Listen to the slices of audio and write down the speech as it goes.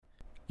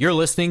You're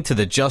listening to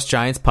the Just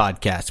Giants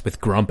podcast with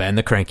Grump and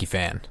the Cranky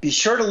Fan. Be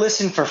sure to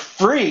listen for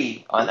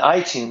free on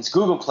iTunes,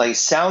 Google Play,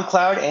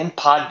 SoundCloud, and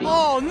Podbean.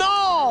 Oh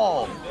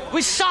no!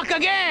 We suck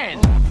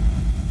again!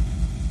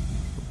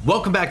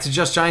 Welcome back to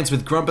Just Giants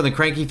with Grump and the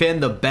Cranky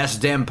Fan, the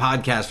best damn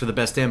podcast for the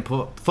best damn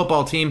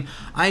football team.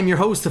 I am your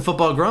host, the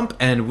Football Grump,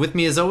 and with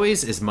me as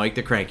always is Mike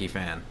the Cranky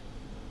Fan.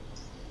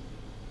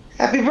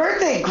 Happy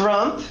birthday,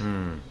 Grump!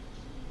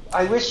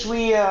 I wish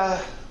we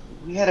had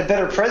a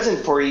better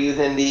present for you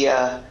than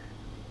the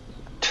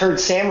turd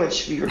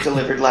sandwich we were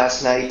delivered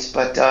last night,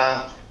 but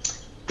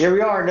here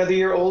we are, another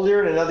year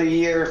older and another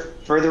year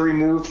further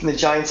removed from the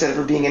Giants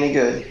ever being any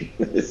good.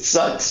 It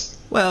sucks.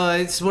 Well,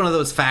 it's one of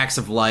those facts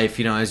of life,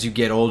 as you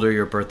get older,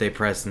 your birthday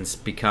presents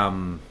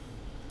become,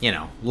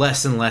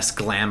 less and less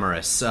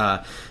glamorous.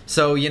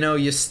 So,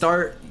 you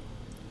start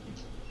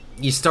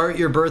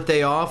your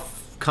birthday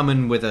off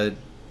coming with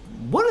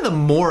one of the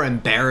more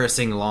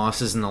embarrassing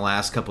losses in the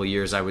last couple of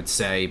years, I would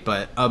say,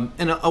 but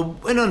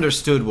an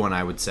understood one,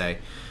 I would say.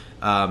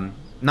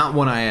 Not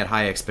one I had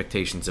high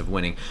expectations of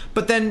winning.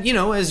 But then,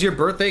 as your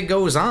birthday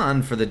goes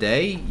on for the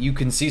day, you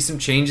can see some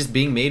changes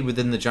being made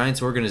within the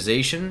Giants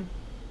organization.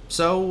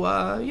 So,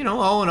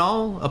 all in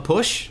all, a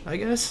push, I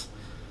guess.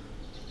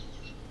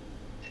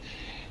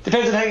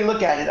 Depends on how you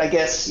look at it, I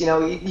guess.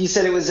 You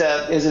said it was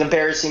an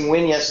embarrassing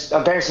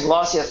embarrassing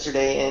loss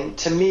yesterday, and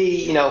to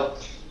me,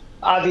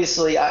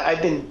 obviously,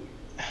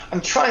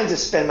 I'm trying to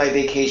spend my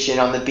vacation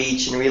on the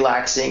beach and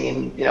relaxing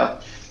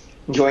and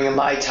enjoying a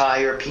Mai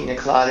Tai or a pina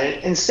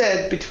colada.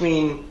 Instead,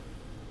 between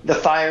the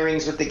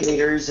firings with the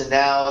Gators and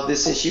now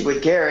this issue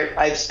with Garrett,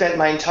 I've spent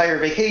my entire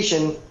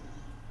vacation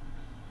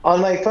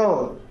on my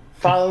phone,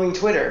 following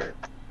Twitter,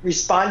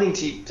 responding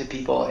to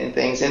people and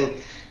things. And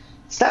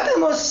it's not the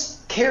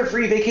most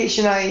carefree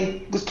vacation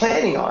I was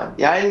planning on.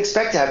 Yeah, I didn't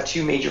expect to have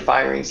two major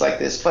firings like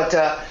this. But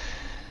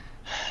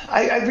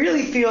I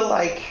really feel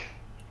like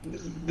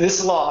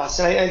this loss,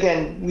 and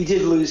again, we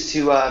did lose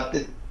to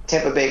the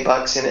Tampa Bay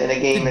Bucks in a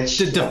game that's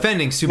the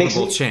defending Super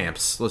Bowl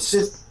champs.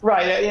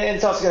 Right, and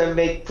it's also going to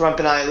make Grump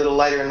and I a little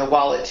lighter in the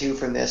wallet too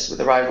from this with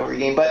the rivalry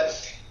game.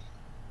 But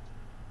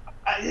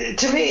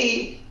to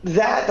me,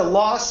 the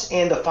loss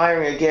and the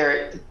firing of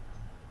Garrett,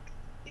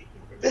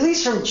 at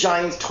least from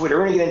Giants Twitter,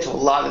 we're going to get into a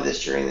lot of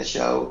this during the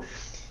show,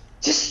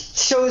 just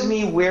shows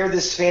me where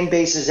this fan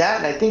base is at,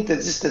 and I think that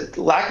just the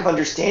lack of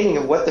understanding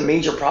of what the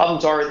major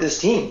problems are at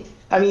this team.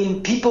 I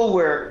mean, people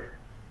were,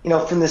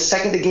 from the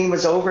second the game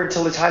was over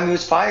until the time he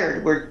was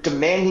fired, we're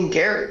demanding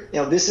Garrett.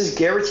 This is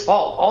Garrett's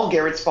fault. All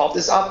Garrett's fault.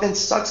 This offense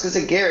sucks because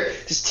of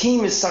Garrett. This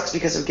team sucks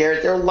because of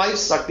Garrett. Their lives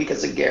suck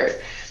because of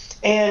Garrett.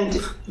 And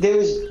there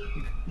was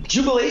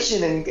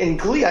jubilation and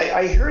glee.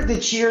 I heard the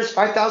cheers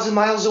 5,000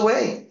 miles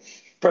away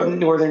from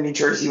northern New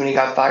Jersey when he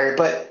got fired.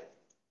 But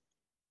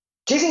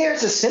Jason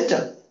Garrett's a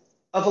symptom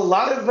of a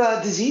lot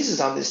of diseases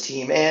on this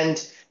team. And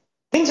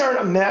things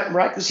aren't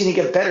miraculously going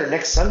to get better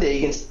next Sunday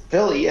against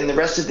Philly and the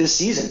rest of this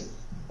season.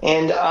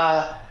 And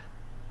I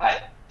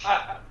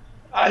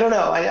don't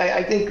know.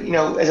 I think,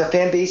 as a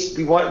fan base,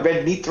 we want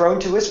red meat thrown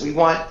to us. We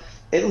want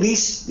at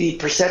least the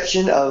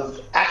perception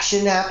of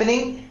action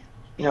happening.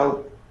 In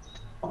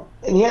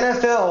the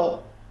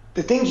NFL,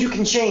 the things you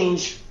can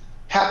change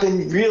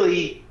happen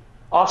really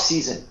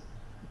off-season.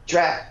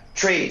 Draft,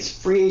 trades,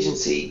 free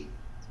agency,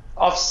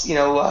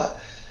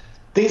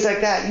 things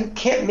like that. You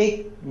can't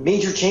make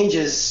major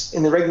changes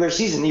in the regular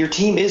season. Your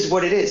team is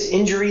what it is.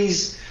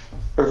 Injuries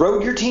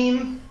erode your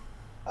team.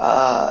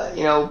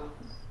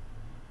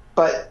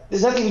 But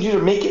there's nothing you do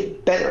to make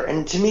it better.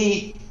 And to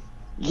me,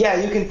 yeah,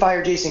 you can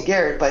fire Jason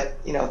Garrett, but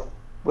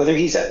whether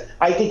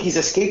I think he's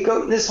a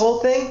scapegoat in this whole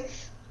thing.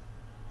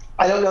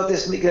 I don't know if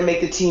this is going to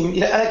make the team.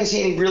 I don't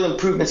see any real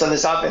improvements on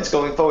this offense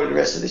going forward the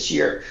rest of this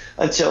year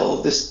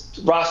until this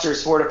roster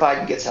is fortified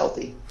and gets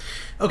healthy.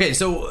 Okay,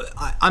 so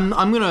I'm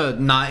gonna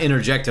not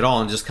interject at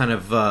all and just kind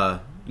of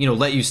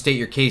let you state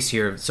your case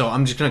here. So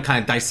I'm just going to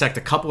kind of dissect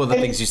a couple of the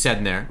things you said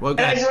in there. Well,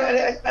 I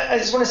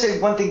just want to say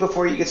one thing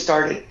before you get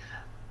started.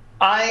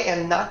 I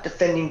am not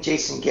defending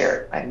Jason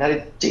Garrett. I'm not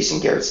a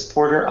Jason Garrett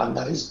supporter. I'm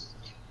not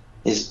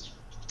his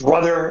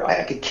brother.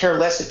 I could care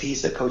less if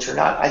he's the coach or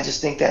not. I just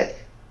think that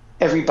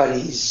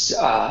everybody's thing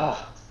about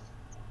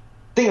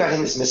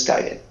him is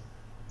misguided.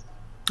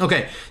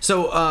 Okay,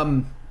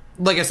 so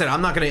like I said,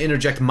 I'm not going to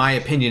interject my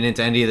opinion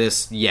into any of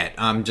this yet.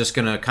 I'm just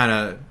going to kind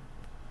of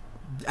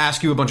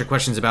ask you a bunch of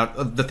questions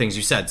about the things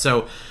you said.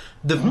 So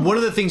one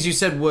of the things you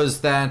said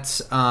was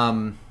that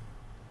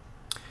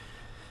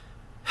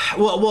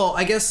well,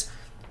 I guess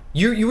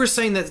you were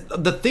saying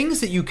that the things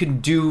that you can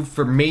do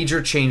for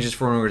major changes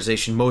for an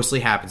organization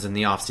mostly happens in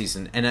the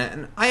offseason.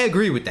 And I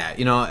agree with that.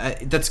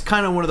 That's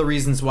kind of one of the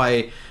reasons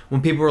why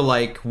when people are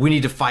like, we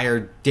need to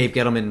fire Dave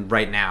Gettleman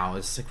right now,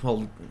 it's like,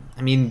 well,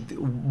 I mean,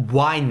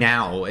 why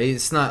now?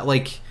 It's not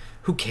like,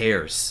 who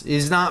cares?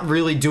 He's not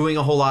really doing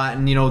a whole lot.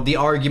 And, the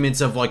arguments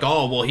of like,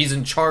 oh, well, he's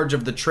in charge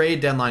of the trade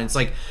deadline. It's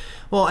like,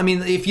 Well, I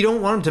mean, if you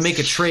don't want him to make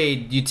a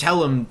trade, you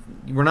tell him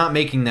we're not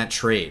making that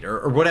trade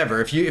or whatever.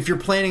 If you're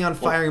planning on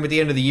firing him at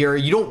the end of the year,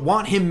 you don't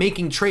want him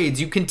making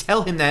trades. You can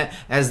tell him that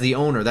as the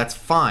owner. That's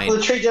fine. Well,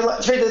 the trade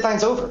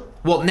deadline's over.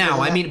 Well, now,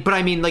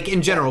 like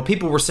in general,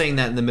 people were saying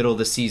that in the middle of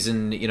the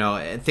season,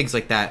 and things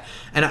like that.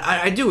 And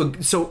I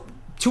do. So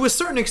to a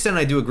certain extent,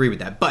 I do agree with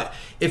that. But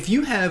if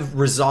you have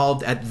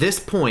resolved at this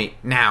point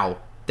now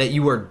that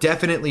you are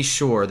definitely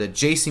sure that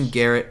Jason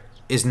Garrett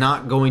is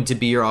not going to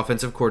be your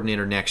offensive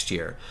coordinator next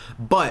year,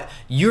 but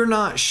you're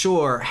not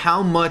sure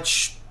how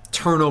much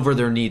turnover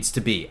there needs to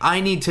be. I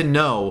need to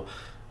know,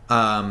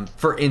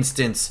 for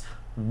instance,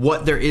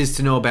 what there is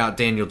to know about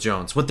Daniel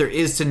Jones, what there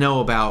is to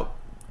know about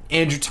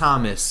Andrew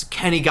Thomas,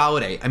 Kenny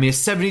Golladay. I mean, a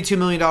 $72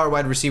 million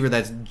wide receiver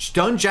that's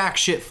done jack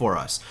shit for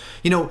us.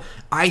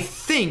 I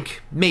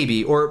think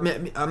maybe, or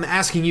I'm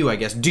asking you, I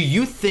guess, do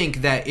you think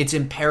that it's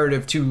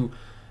imperative to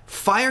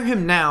fire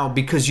him now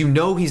because you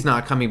know he's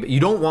not coming, but you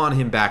don't want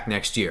him back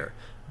next year,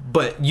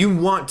 but you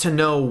want to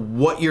know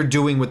what you're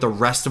doing with the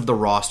rest of the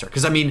roster?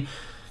 Because, I mean,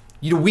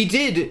 we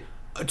did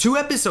 2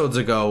 episodes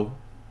ago,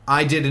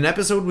 I did an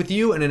episode with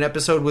you and an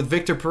episode with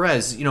Victor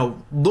Perez,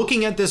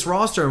 looking at this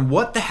roster and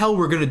what the hell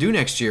we're going to do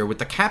next year with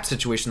the cap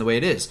situation the way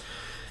it is.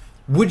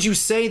 Would you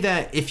say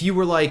that if you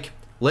were like,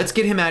 let's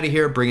get him out of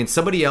here, bring in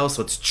somebody else,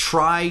 let's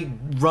try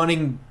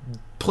running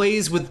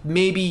plays with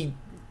maybe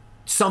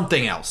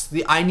something else.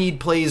 The I need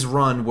plays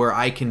run where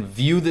I can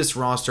view this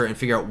roster and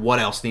figure out what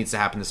else needs to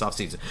happen this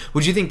offseason.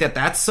 Would you think that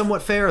that's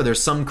somewhat fair, or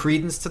there's some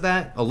credence to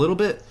that a little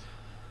bit?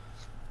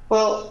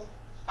 Well,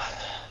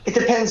 it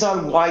depends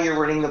on why you're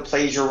running the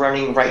plays you're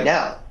running right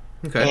now.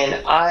 Okay.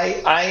 And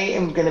I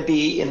am going to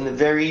be in the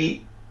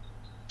very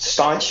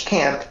staunch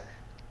camp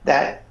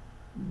that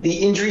the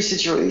injury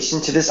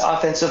situation to this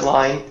offensive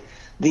line,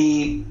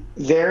 the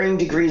varying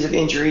degrees of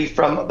injury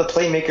from the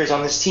playmakers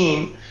on this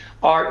team,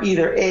 are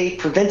either A,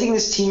 preventing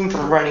this team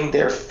from running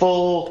their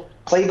full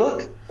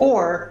playbook,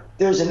 or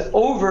there's an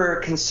over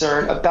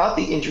concern about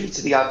the injury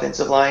to the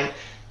offensive line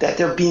that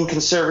they're being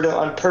conservative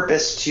on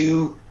purpose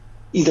to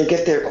either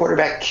get their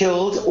quarterback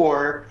killed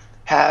or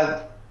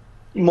have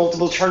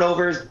multiple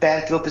turnovers,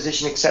 bad field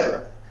position,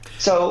 etc.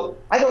 So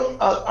I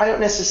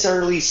don't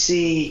necessarily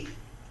see,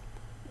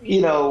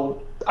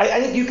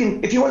 I think you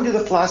can, if you want to do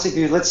the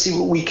philosophy, let's see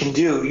what we can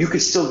do, you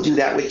could still do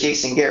that with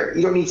Jason Garrett.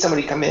 You don't need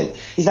somebody to come in.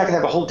 He's not going to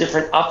have a whole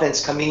different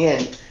offense coming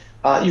in.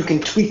 You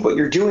can tweak what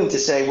you're doing to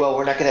say, well,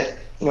 we're not going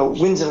to,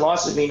 wins and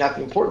losses may not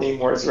be important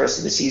anymore as the rest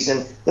of the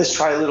season. Let's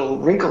try little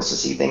wrinkles to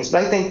see things.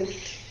 But I think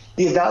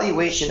the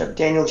evaluation of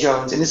Daniel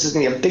Jones, and this is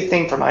going to be a big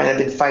thing for mine, I've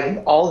been fighting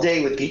all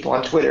day with people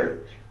on Twitter.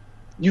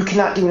 You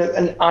cannot do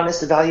an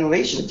honest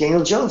evaluation of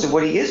Daniel Jones and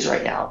what he is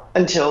right now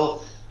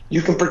until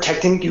you can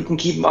protect him, you can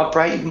keep him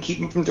upright, you can keep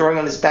him from throwing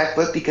on his back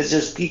foot because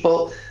there's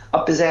people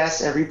up his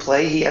ass every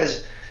play. He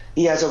has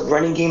a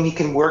running game he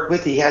can work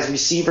with. He has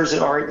receivers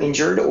that aren't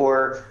injured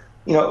or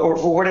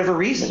for whatever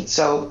reason.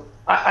 So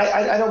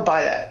I don't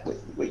buy that,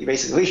 what you're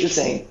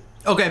saying.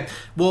 Okay.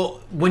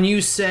 Well, when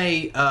you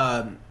say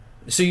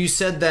so you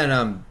said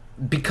that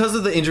because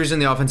of the injuries in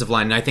the offensive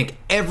line, and I think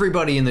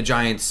everybody in the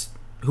Giants,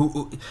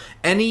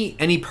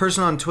 any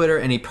person on Twitter,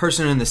 any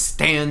person in the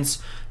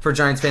stands for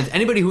Giants fans,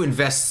 anybody who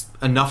invests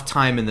enough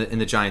time in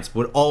the Giants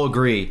would all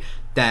agree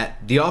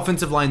that the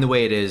offensive line, the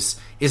way it is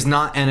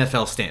not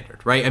NFL standard,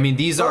 right? I mean,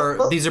 these are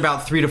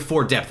about 3 to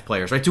 4 depth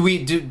players, right? Do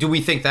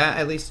we think that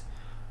at least?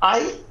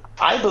 I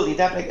believe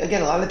that.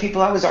 Again, a lot of the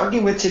people I was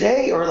arguing with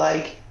today are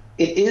like,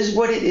 it is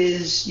what it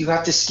is. You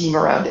have to scheme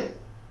around it,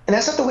 and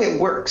that's not the way it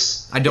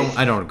works. I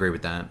don't agree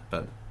with that,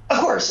 but. Of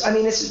course. I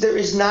mean, there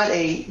is not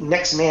a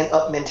next man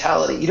up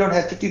mentality. You don't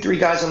have 53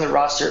 guys on the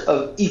roster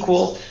of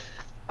equal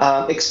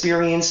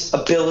experience,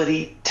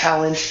 ability,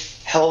 talent,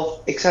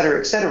 health, et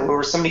cetera,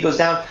 where somebody goes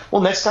down,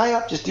 well, next guy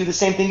up, just do the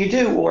same thing you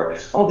do, or,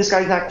 oh, this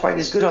guy's not quite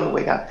as good on the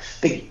way down.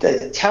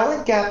 The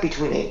talent gap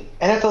between an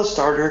NFL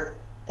starter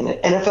and an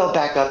NFL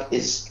backup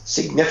is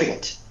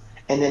significant.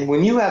 And then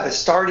when you have a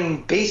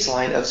starting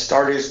baseline of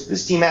starters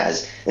this team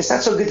has, it's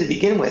not so good to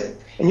begin with.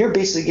 And you're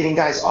basically getting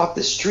guys off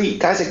the street.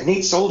 Guys like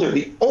Nate Solder,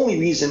 the only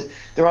reason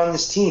they're on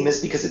this team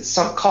is because it's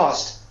sunk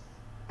cost.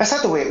 That's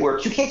not the way it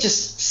works. You can't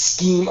just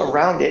scheme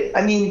around it.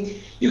 I mean,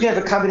 you can have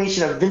a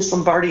combination of Vince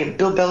Lombardi and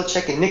Bill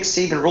Belichick and Nick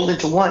Saban rolled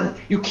into one.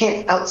 You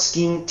can't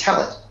out-scheme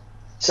talent.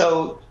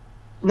 So,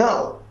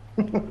 no.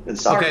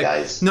 Sorry,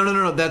 guys.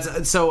 No.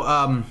 That's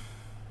so.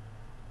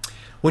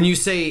 When you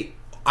say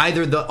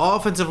either the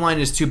offensive line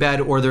is too bad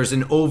or there's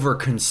an over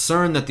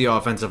concern that the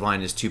offensive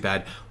line is too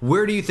bad,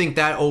 where do you think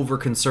that over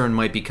concern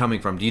might be coming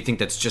from? Do you think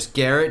that's just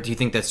Garrett? Do you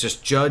think that's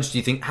just Judge? Do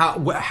you think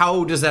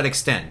how does that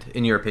extend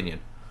in your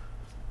opinion?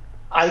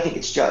 I think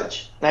it's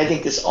Judge. And I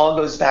think this all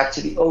goes back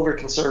to the over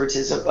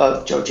conservatism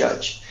of Joe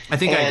Judge. I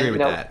think I agree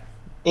with that.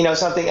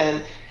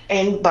 Something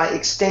and by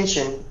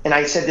extension, and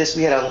I said this,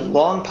 we had a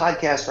long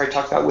podcast where I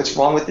talked about what's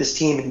wrong with this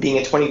team and being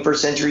a 21st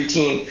century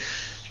team.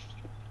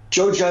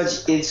 Joe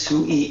Judge is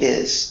who he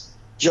is.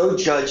 Joe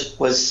Judge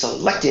was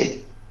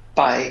selected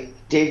by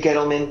Dave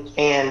Gettleman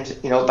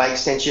and, by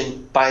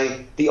extension,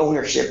 by the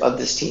ownership of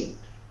this team.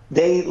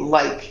 They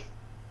like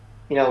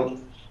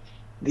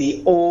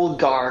the old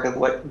guard of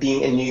what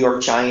being a New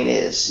York Giant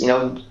is.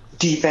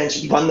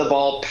 Defense, run the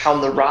ball,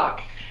 pound the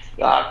rock,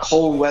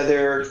 cold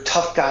weather,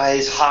 tough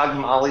guys, hog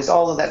mollies,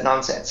 all of that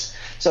nonsense.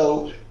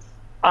 So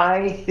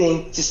I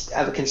think just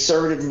out of a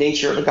conservative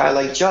nature of a guy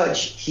like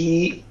Judge,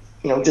 he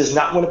does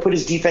not want to put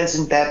his defense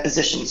in bad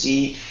positions.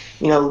 He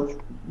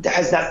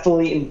has not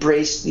fully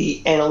embraced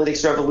the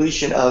analytics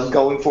revolution of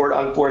going for it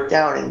on fourth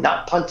down and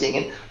not punting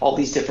and all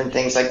these different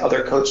things like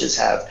other coaches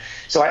have.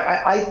 So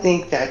I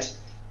think that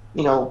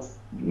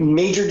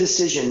major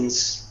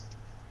decisions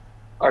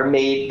are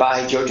made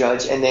by Joe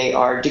Judge, and they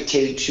are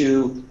dictated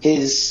to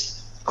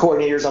his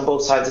coordinators on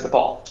both sides of the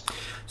ball.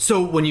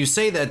 So when you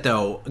say that,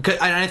 though,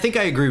 and I think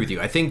I agree with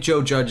you. I think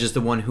Joe Judge is the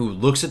one who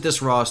looks at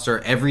this roster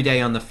every day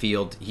on the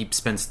field. He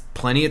spends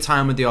plenty of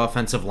time with the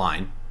offensive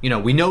line.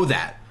 We know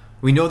that.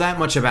 We know that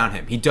much about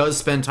him. He does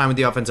spend time with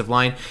the offensive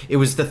line. It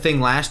was the thing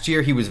last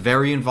year. He was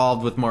very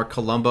involved with Mark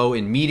Colombo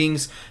in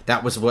meetings.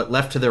 That was what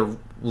led to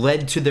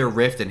their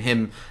rift and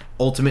him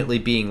ultimately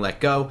being let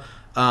go.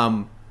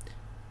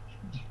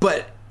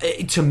 But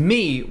to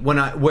me,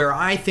 where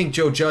I think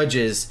Joe Judge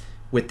is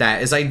with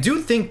that is I do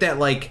think that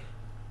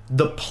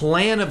the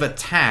plan of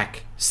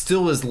attack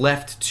still is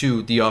left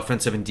to the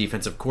offensive and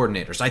defensive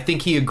coordinators. I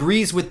think he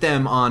agrees with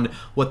them on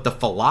what the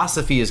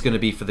philosophy is going to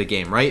be for the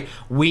game, right?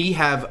 We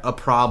have a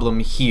problem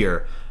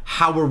here.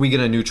 How are we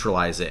going to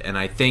neutralize it? And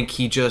I think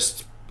he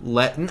just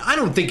I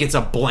don't think it's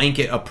a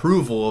blanket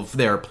approval of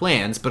their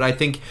plans, but I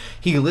think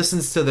he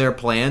listens to their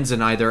plans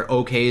and either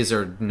okays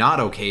or not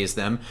okays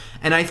them.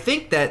 And I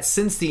think that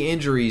since the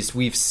injuries,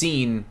 we've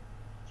seen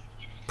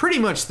pretty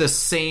much the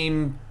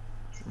same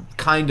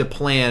kind of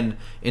plan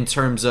in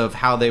terms of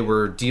how they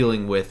were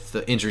dealing with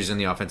the injuries in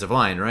the offensive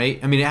line, right?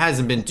 I mean, it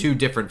hasn't been too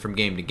different from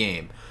game to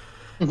game.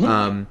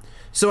 Mm-hmm.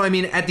 So, I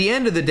mean, at the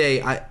end of the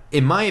day,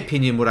 in my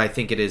opinion, what I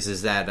think it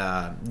is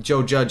that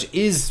Joe Judge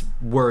is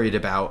worried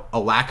about a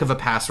lack of a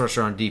pass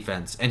rusher on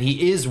defense, and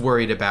he is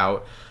worried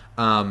about,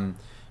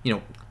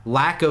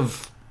 lack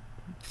of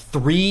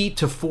 3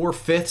 to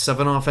 4/5 of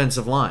an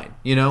offensive line,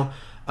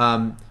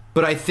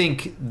 But I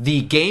think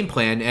the game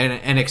plan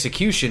and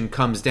execution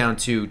comes down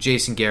to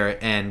Jason Garrett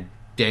and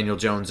Daniel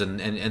Jones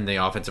and the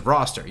offensive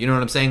roster. You know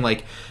what I'm saying?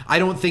 I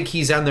don't think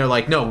he's on there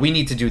no, we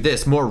need to do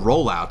this, more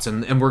rollouts,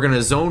 and we're going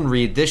to zone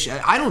read this.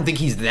 I don't think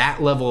he's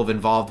that level of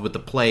involved with the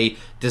play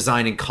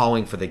design and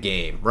calling for the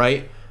game,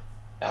 right?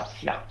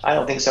 No, I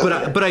don't think so.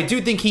 But I do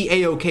think he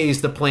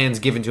A-OKs the plans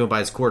given to him by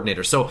his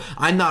coordinator. So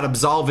I'm not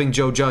absolving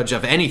Joe Judge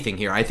of anything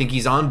here. I think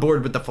he's on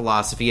board with the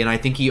philosophy, and I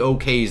think he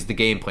okays the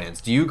game plans.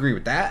 Do you agree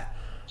with that?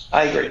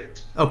 I agree.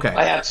 Okay.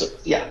 I absolutely,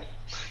 yeah.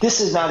 This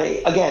is not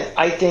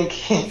I think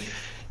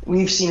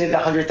we've seen it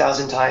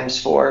 100,000 times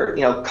for,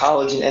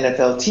 college and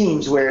NFL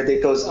teams where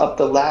it goes up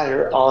the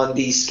ladder on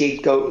the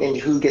scapegoat and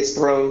who gets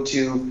thrown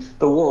to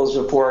the wolves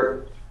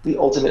before the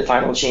ultimate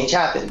final change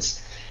happens.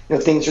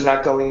 Things are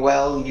not going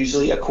well.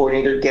 Usually a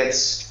coordinator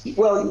gets,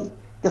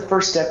 the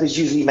first step is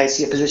usually you might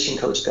see a position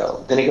coach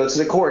go. Then it goes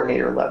to the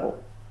coordinator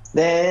level.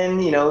 Then,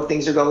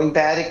 things are going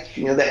bad.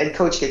 The head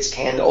coach gets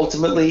canned.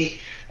 Ultimately,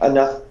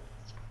 enough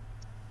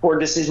poor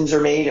decisions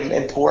are made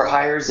and poor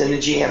hires, and the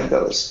GM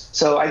goes.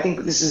 So I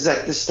think this is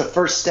the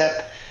first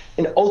step,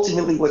 and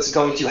ultimately what's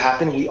going to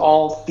happen. We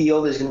all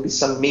feel there's going to be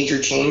some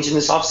major change in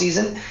this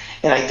offseason,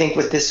 and I think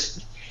with this,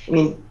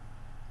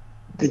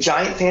 the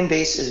Giant fan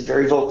base is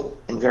very vocal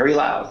and very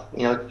loud.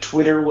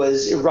 Twitter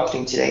was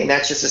erupting today, and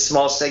that's just a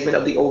small segment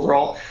of the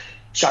overall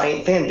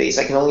Giant fan base.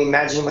 I can only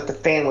imagine what the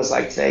fan was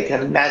like today. I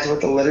can imagine what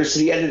the letters to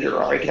the editor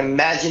are. I can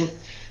imagine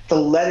the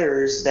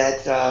letters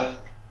that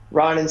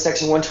Ron in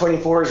Section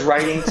 124 is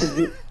writing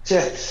to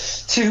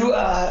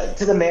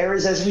the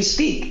mayors as we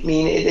speak. I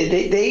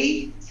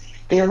mean,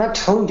 they are not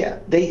tone deaf.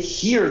 They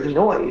hear the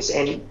noise,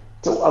 and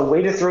a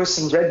way to throw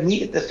some red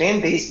meat at the fan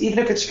base, even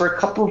if it's for a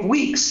couple of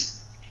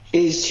weeks,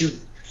 is to,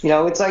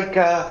 it's like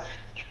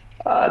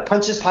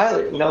Pontius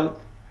Pilate.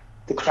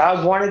 The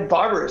crowd wanted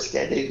Barabbas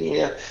dead.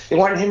 They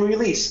wanted him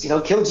released.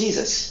 Kill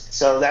Jesus.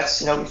 So that's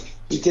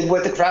he did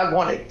what the crowd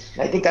wanted.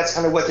 And I think that's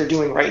kind of what they're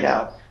doing right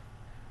now.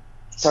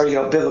 Sorry to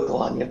go biblical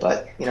on you,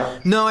 but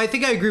No, I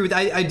think I agree with.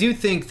 I do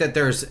think that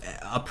there's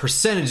a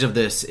percentage of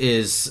this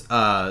is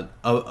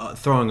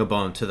throwing a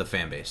bone to the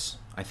fan base.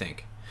 I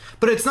think,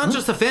 but it's not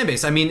just the fan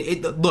base. I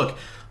mean, look.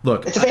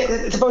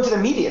 It's a bone to the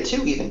media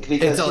too, even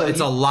because it's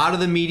a lot of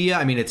the media.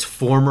 I mean, it's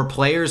former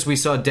players. We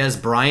saw Des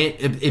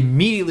Bryant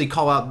immediately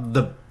call out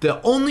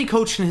the only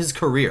coach in his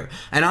career.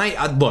 And I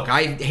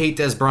hate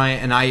Des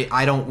Bryant, and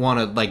I don't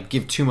want to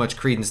give too much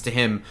credence to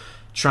him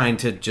trying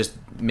to just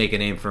make a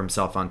name for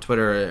himself on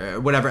Twitter or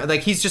whatever.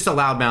 He's just a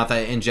loudmouth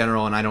in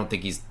general, and I don't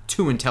think he's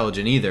too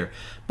intelligent either.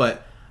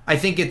 But I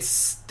think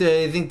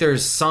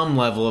there's some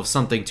level of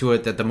something to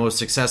it that the most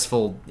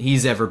successful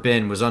he's ever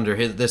been was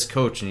under this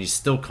coach, and he's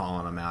still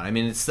calling him out. I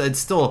mean, it's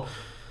still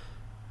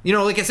You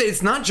know, like I said,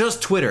 it's not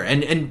just Twitter,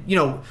 and you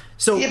know,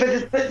 so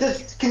yeah.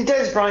 Can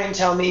Des Bryant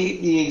tell me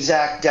the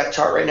exact depth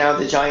chart right now of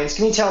the Giants?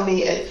 Can you tell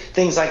me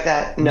things like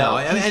that? No,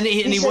 and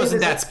he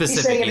wasn't that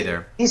specific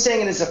either. He's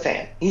saying it as a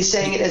fan. He's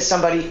saying it as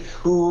somebody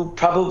who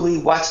probably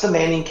watched the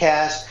Manning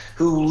cast,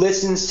 who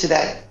listens to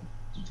that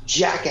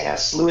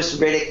jackass Louis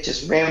Riddick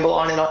just ramble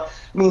on and on.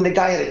 I mean, the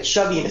guy had a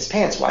chubby in his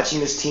pants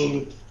watching this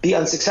team be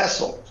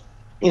unsuccessful.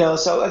 You know,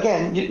 so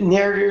again,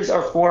 narratives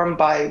are formed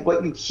by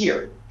what you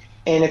hear,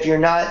 and if you're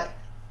not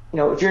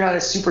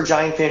a super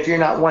Giant fan, if you're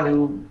not one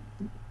who,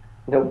 you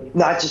know,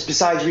 not just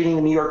besides reading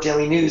the New York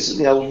Daily News,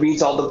 you know,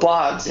 reads all the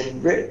blogs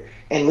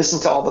and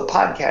listens to all the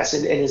podcasts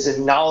and is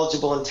a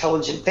knowledgeable,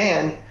 intelligent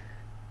fan,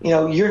 you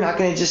know, you're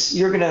going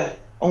to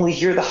only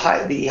hear the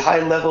high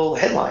level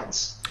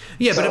headlines.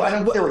 Yeah, so but I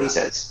don't care what he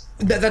says.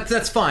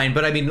 That's fine,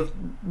 but I mean,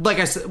 like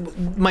I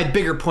said, my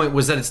bigger point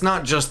was that it's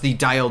not just the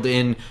dialed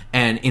in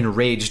and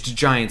enraged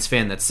Giants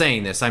fan that's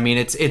saying this. I mean,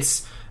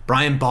 it's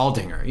Brian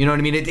Baldinger. You know what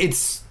I mean?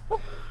 It's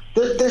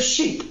they're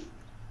sheep.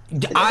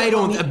 I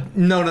don't.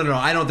 No.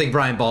 I don't think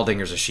Brian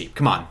Baldinger's a sheep.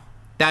 Come on,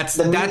 that's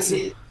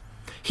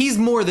he's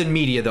more than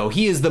media though.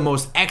 He is the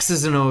most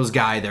X's and O's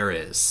guy there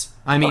is.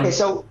 I mean, okay.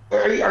 So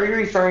are you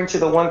referring to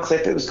the one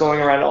clip that was going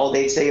around all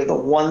day today of the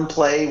one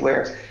play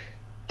where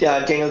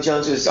Daniel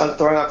Jones was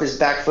throwing off his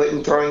back foot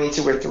and throwing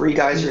into where three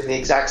guys are in the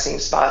exact same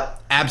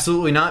spot?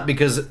 Absolutely not,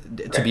 because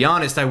to be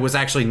honest, I was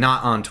actually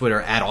not on Twitter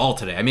at all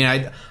today. I mean,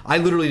 I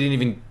literally didn't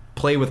even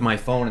play with my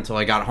phone until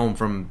I got home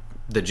from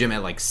the gym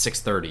at like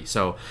 6:30.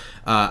 So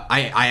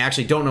I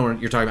actually don't know what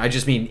you're talking about. I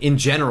just mean in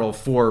general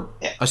for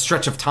a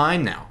stretch of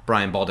time now,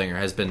 Brian Baldinger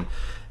has been.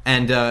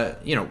 And,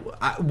 you know,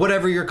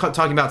 whatever you're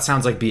talking about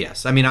sounds like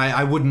BS. I mean,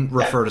 I wouldn't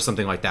refer to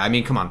something like that. I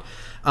mean, come on.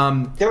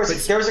 There was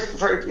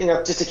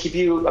just to keep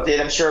you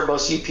updated, I'm sure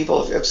most of you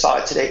people have saw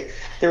it today.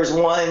 There was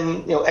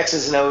one, you know,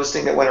 X's and O's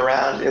thing that went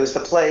around. It was the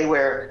play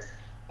where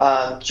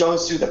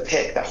Jones threw the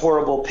pick, that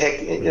horrible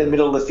pick in the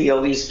middle of the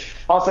field. It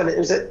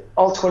was an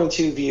all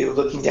 22 view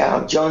looking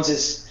down. Jones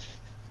is,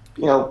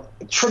 you know,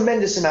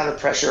 tremendous amount of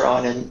pressure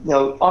on him. You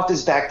know, off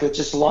his back foot,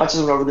 just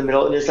launches him over the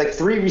middle, and there's like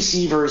three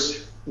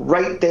receivers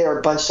right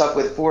there bunched up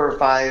with 4 or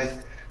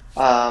 5.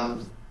 I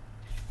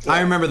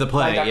remember the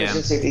play, yeah.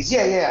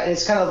 Yeah. And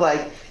it's kind of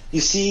like, you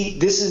see,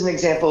 this is an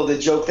example of the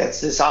joke that's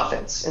this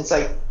offense. And it's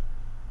like,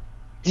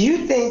 do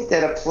you think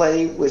that a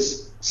play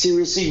was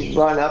seriously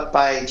run up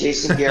by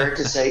Jason Garrett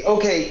to say,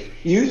 okay,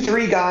 you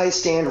three guys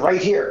stand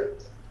right here,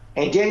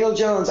 and Daniel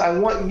Jones, I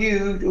want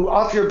you to,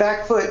 off your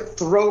back foot,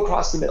 throw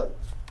across the middle?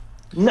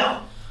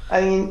 No.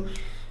 I mean,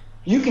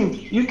 you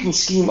can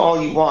scheme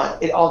all you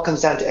want. It all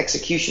comes down to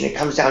execution. It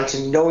comes down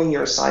to knowing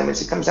your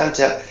assignments. It comes down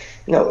to,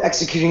 you know,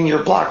 executing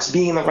your blocks,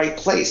 being in the right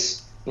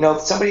place. You know,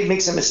 if somebody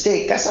makes a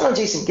mistake, that's not on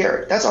Jason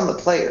Garrett. That's on the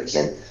players.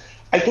 And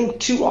I think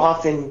too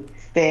often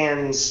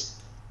fans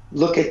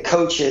look at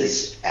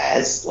coaches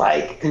as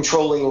like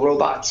controlling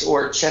robots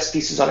or chess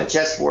pieces on a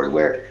chessboard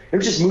where they're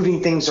just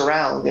moving things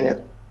around. And if,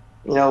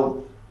 you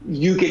know,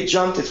 you get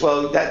jumped as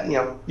well, that, you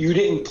know, you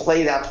didn't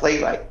play that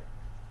play right.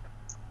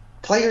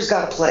 Players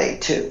got to play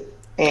too.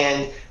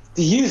 And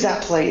to use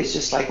that play is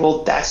just like,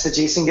 well, that's the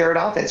Jason Garrett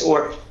offense,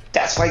 or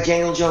that's why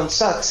Daniel Jones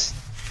sucks.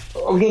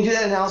 Are we going to do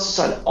that analysis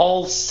on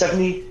all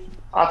 70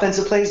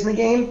 offensive plays in the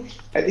game?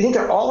 You think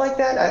they're all like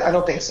that? I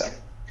don't think so.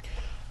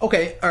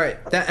 Okay, all right.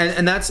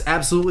 And that's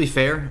absolutely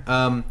fair.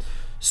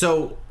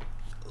 So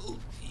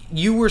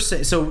you were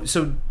saying,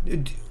 so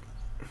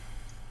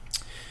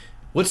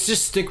let's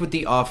just stick with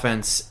the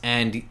offense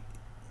and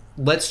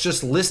let's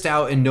just list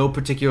out in no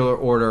particular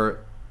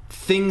order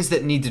things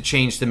that need to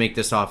change to make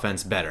this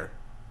offense better.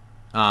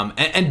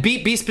 And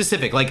be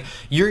specific. Like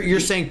you're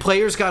saying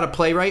players got to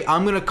play right.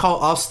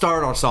 I'll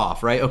start us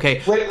off, right?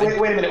 Okay. Wait a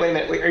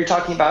minute. Are you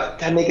talking about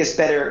to make us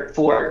better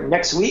for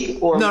next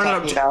week, or no,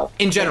 about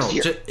in general,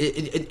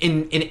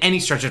 in any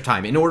stretch of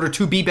time? In order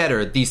to be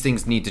better, these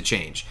things need to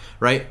change,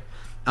 right?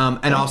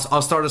 And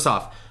I'll start us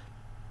off.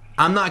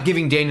 I'm not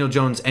giving Daniel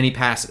Jones any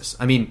passes.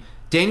 I mean,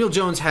 Daniel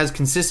Jones has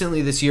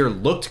consistently this year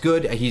looked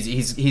good.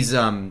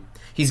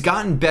 He's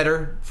gotten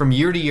better from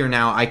year to year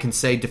now, I can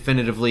say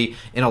definitively,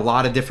 in a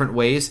lot of different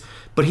ways,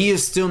 but he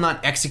is still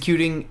not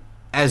executing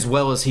as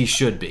well as he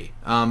should be.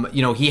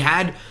 You know, he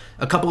had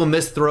a couple of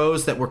missed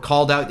throws that were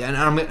called out, and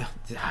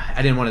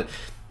I didn't want to...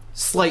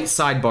 Slight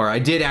sidebar, I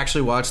did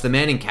actually watch the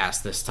Manning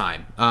cast this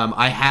time.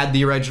 I had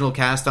the original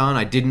cast on.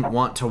 I didn't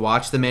want to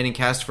watch the Manning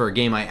cast for a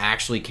game I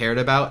actually cared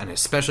about, and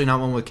especially not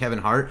one with Kevin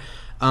Hart.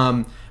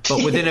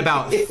 But within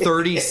about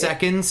 30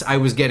 seconds, I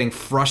was getting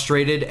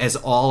frustrated as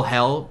all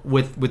hell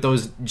with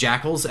those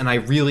jackals, and I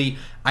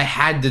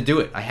had to do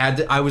it.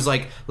 I was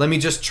like, let me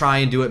just try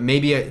and do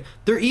it.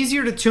 They're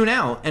easier to tune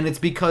out, and it's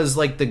because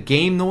like the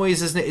game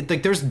noise isn't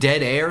like there's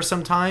dead air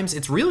sometimes.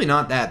 It's really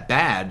not that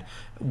bad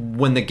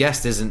when the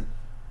guest isn't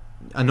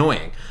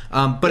annoying.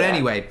 But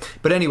anyway,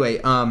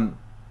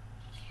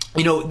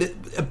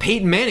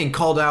 Peyton Manning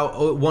called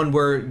out one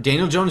where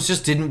Daniel Jones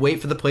just didn't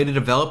wait for the play to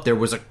develop. There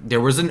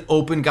was an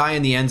open guy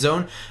in the end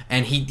zone,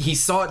 and he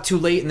saw it too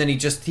late, and then he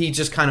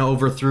just kind of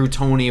overthrew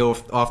Tony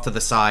off to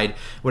the side,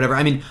 whatever.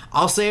 I mean,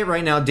 I'll say it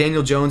right now,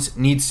 Daniel Jones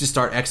needs to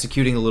start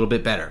executing a little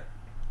bit better.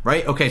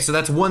 Right? Okay, so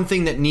that's one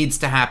thing that needs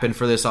to happen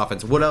for this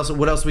offense. What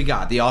else we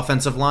got? The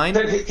offensive line?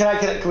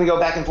 Can we go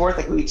back and forth?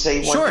 Like we'd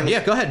say one Sure, thing?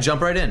 Yeah, go ahead.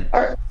 Jump right in.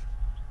 All right.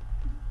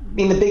 I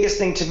mean, the biggest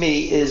thing to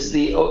me is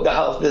the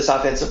health of this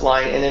offensive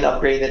line and then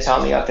upgrading the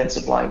talent on the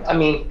offensive line. I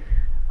mean,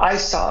 I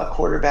saw a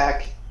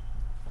quarterback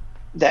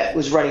that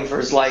was running for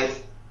his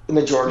life the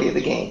majority of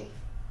the game.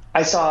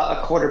 I saw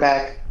a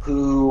quarterback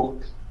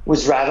who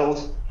was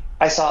rattled.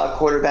 I saw a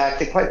quarterback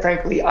that, quite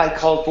frankly, I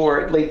called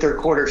for late third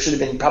quarter should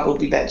have been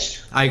probably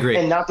benched. I agree.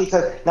 And not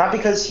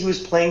because he was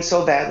playing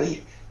so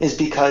badly, is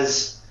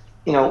because,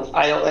 I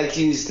don't like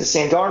to use the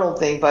Sam Darnold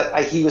thing,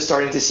 but he was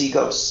starting to see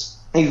ghosts.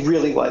 He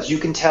really was. You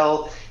can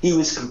tell he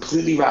was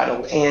completely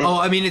rattled. And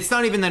I mean, it's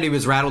not even that he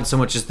was rattled so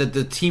much as that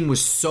the team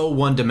was so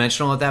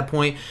one-dimensional at that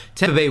point.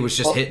 Tampa Bay was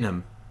just hitting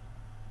him,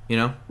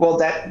 Well,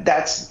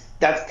 that's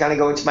kind of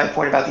going to my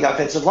point about the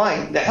offensive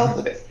line, the health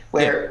of it,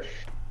 where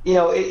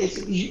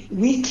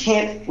we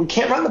can't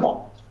run the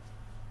ball.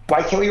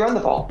 Why can't we run the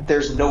ball?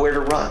 There's nowhere to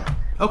run.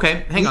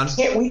 Okay, hang on.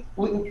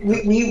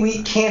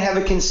 We can't have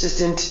a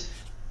consistent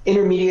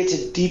intermediate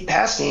to deep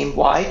pass game.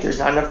 Why? There's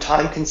not enough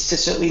time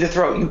consistently to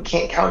throw. You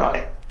can't count on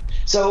it.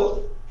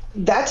 So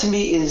that to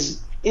me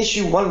is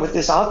issue one with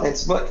this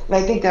offense. And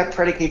I think that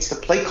predicates the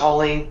play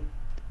calling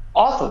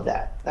off of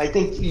that. I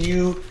think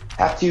you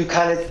have to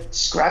kind of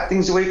scrap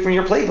things away from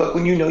your playbook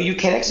when you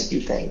can't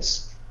execute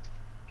things.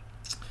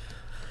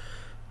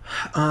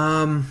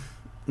 Now,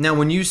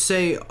 when you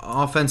say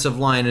offensive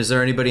line, is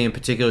there anybody in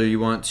particular you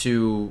want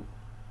to,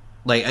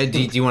 do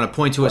you want to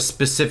point to a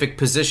specific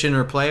position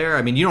or player?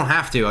 I mean, you don't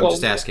have to. I'm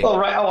just asking. Well,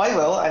 right. Oh, I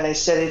will. And I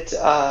said it.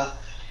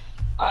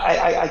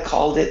 I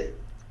called it.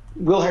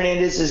 Will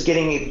Hernandez is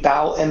getting a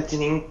bowel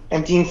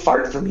emptying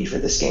fart for me for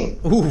this game.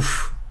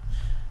 Oof,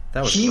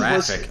 that was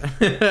graphic.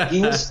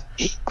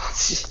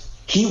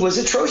 He was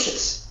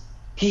atrocious.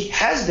 He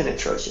has been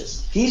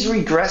atrocious. He's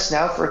regressed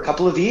now for a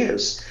couple of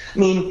years. I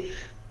mean,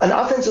 an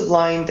offensive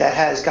line that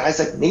has guys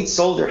like Nate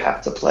Solder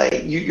have to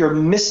play. You're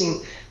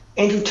missing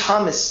Andrew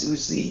Thomas,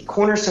 who's the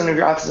cornerstone of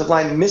your offensive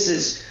line,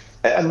 misses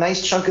a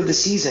nice chunk of the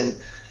season.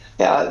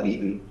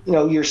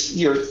 Your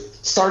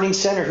starting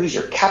center, who's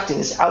your captain,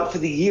 is out for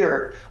the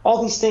year.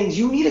 All these things.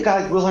 You need a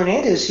guy like Will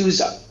Hernandez, who's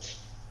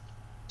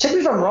check me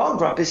if I'm wrong,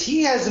 Grumpus.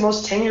 He has the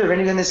most tenure of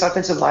anyone in this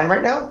offensive line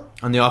right now.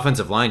 On the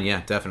offensive line,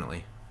 yeah,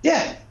 definitely.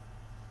 Yeah,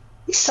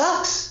 he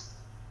sucks.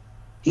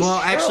 He's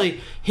terrible.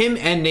 Actually, him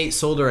and Nate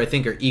Solder, I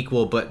think, are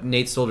equal, but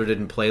Nate Solder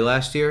didn't play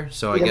last year,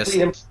 so I guess...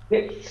 He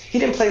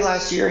didn't play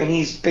last year, and he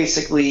was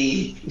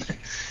basically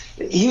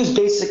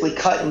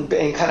cut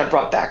and kind of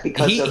brought back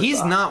because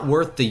he's not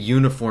worth the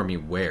uniform he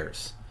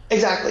wears.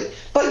 Exactly.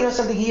 But,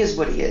 something, he is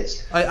what he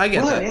is. I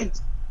get that.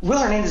 Will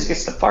Hernandez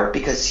gets the fart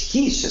because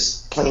he's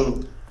just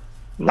plain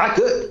not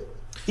good.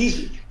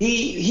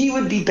 He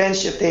would be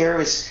benched if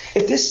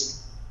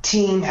this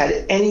team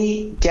had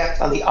any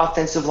depth on the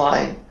offensive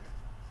line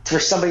for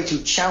somebody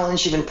to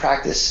challenge him in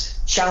practice,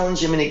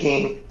 challenge him in a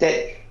game,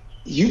 that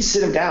you'd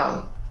sit him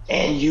down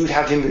and you'd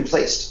have him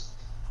replaced.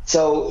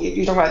 So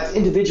you're talking about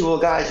individual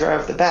guys right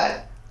off the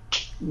bat.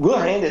 Will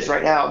Hernandez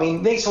right now, I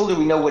mean, Nate Solder,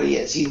 we know what he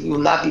is. He will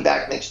not be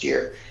back next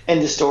year.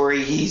 End of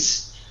story.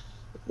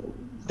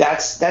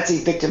 That's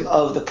a victim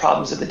of the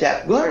problems of the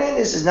depth. Will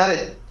Hernandez is not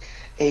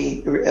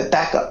a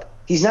backup.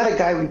 He's not a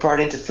guy we brought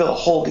in to fill a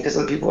hole because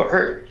other people are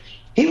hurt.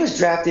 He was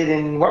drafted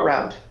in what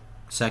round?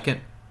 Second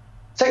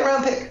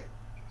round pick.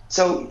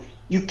 So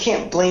you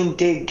can't blame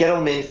Dave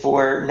Gettleman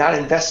for not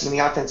investing in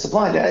the offensive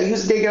line. He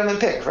was a Dave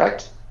Gettleman pick,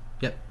 correct?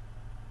 Yep.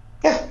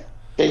 Yeah.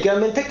 Dave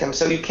Gettleman picked him.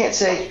 So you can't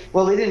say,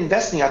 well, they didn't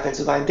invest in the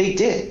offensive line. They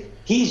did.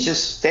 He's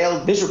just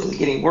failed miserably,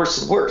 getting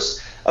worse and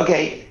worse.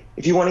 Okay,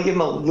 if you want to give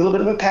him a little bit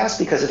of a pass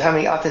because of how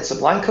many offensive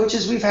line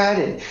coaches we've had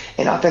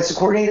and offensive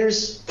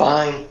coordinators,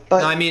 fine.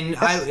 But no, I mean,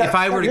 if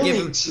I were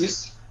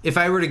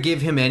to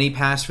give him any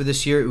pass for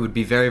this year, it would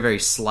be very, very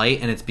slight,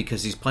 and it's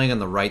because he's playing on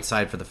the right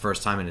side for the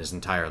first time in his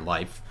entire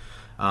life.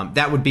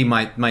 That would be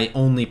my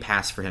only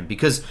pass for him,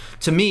 because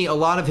to me, a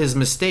lot of his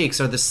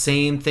mistakes are the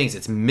same things.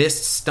 It's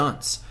missed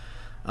stunts.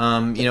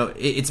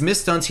 It's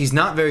missed stunts. He's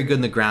not very good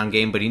in the ground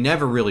game, but he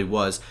never really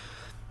was.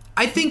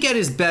 I think at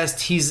his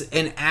best, he's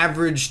an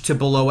average to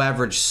below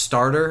average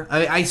starter.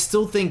 I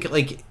still think,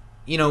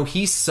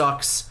 he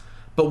sucks.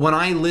 But when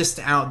I list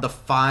out the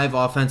 5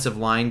 offensive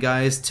line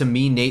guys, to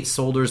me, Nate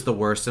Solder's the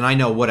worst. And I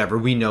know, whatever,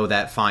 we know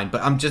that, fine.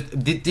 But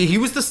he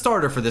was the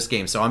starter for this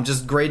game, so I'm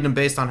just grading him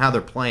based on how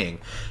they're playing.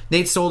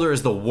 Nate Solder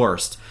is the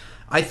worst.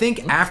 I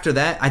think after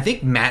that, I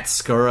think Matt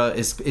Skura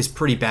is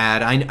pretty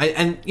bad.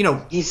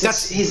 He's a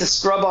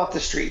scrub off the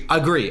street.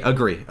 Agree.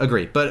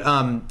 But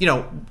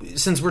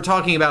since we're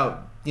talking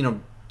about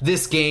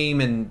this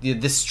game and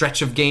this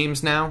stretch of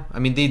games now, I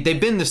mean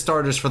they've been the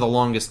starters for the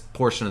longest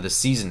portion of the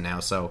season now,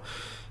 so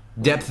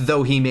Depth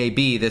though he may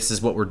be, this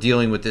is what we're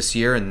dealing with this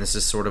year, and this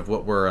is sort of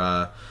what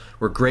we're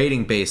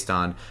grading based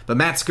on. But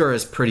Matt Skura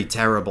is pretty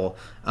terrible.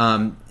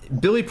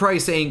 Billy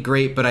Price ain't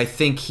great, but I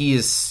think he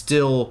is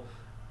still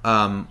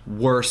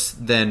worse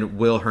than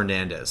Will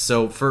Hernandez.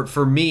 So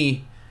for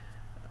me...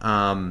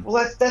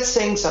 well, that's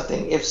saying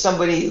something. If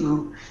somebody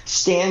who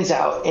stands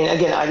out, and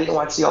again, I didn't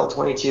watch the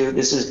All-22.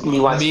 This is me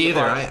watching. Me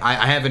either.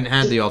 I haven't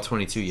had the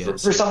All-22 yet.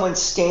 For someone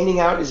standing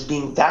out as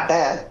being that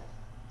bad,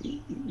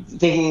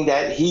 thinking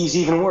that he's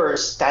even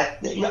worse, that,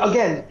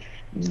 again,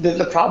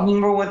 the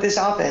problem with this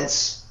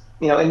offense,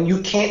 and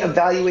you can't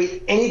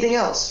evaluate anything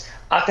else.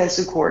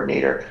 Offensive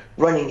coordinator,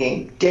 running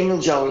game,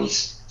 Daniel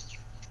Jones,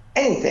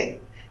 anything.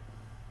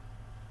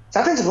 It's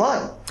offensive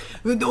line.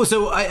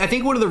 So I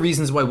think one of the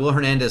reasons why Will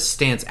Hernandez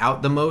stands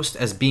out the most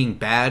as being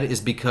bad is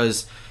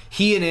because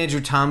he and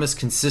Andrew Thomas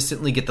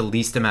consistently get the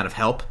least amount of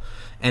help,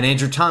 and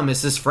Andrew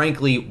Thomas is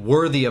frankly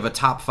worthy of a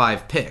top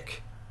 5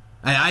 pick.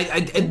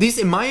 At least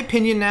in my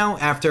opinion now,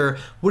 after,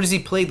 what has he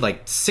played,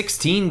 like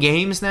 16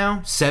 games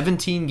now?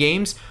 17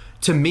 games?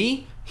 To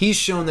me, he's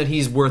shown that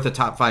he's worth a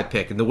top 5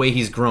 pick and the way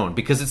he's grown,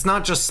 because it's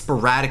not just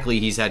sporadically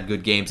he's had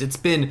good games. It's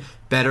been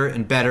better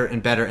and better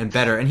and better and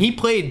better. And he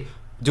played...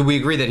 Do we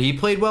agree that he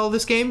played well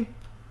this game?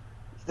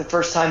 The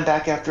first time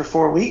back after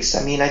 4 weeks.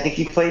 I mean, I think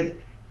he played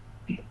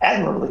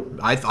admirably.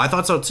 I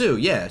thought so too,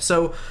 yeah.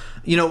 So,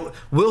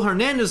 Will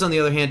Hernandez, on the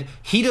other hand,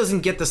 he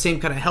doesn't get the same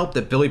kind of help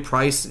that Billy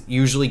Price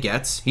usually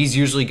gets. He's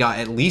usually got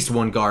at least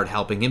one guard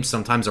helping him,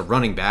 sometimes a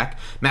running back.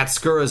 Matt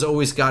Skura's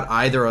always got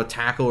either a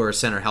tackle or a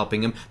center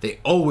helping him. They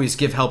always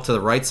give help to the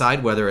right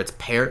side, whether it's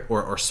Parrott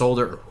or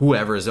Solder or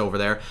whoever is over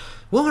there.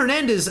 Will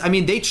Hernandez, I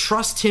mean, they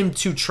trust him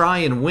to try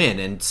and win,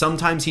 and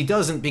sometimes he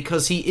doesn't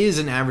because he is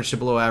an average to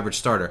below average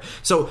starter.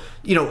 So,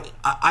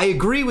 I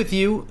agree with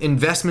you.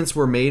 Investments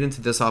were made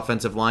into this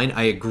offensive line.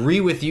 I agree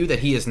with you that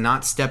he has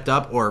not stepped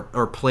up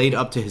or played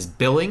up to his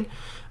billing.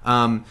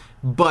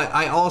 But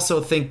I also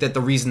think that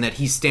the reason that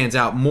he stands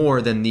out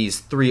more than these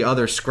 3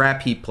 other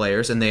scrap heap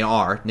players, and they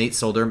are Nate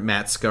Solder,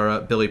 Matt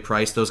Skura, Billy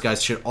Price, those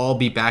guys should all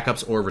be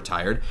backups or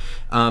retired.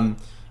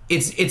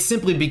 It's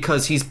simply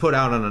because he's put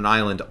out on an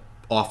island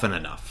often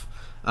enough,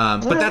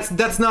 but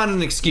that's not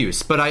an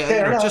excuse. But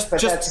just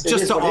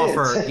to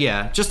offer,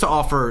 just to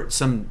offer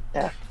some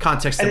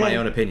context to my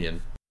own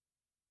opinion.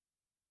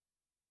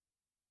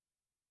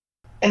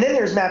 And then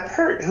there's Matt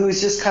Peart, who is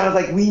just kind of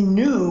like, we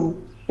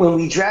knew when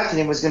we drafted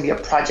him was going to be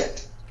a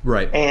project,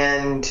 right?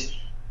 And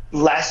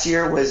last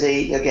year was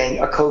a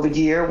COVID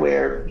year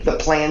where the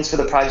plans for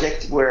the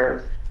project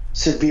were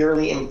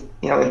severely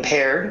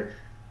impaired,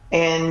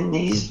 and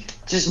he's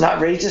just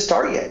not ready to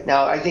start yet.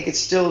 Now, I think it's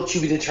still to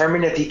be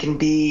determined if he can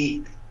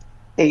be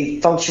a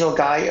functional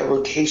guy, a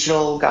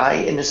rotational guy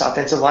in this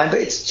offensive line, but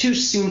it's too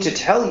soon to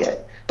tell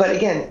yet. But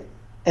again,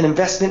 an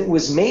investment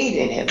was made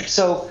in him.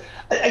 So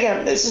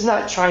again, this is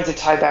not trying to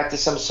tie back to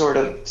some sort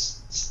of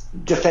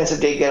defensive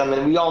day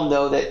gentleman. We all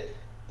know that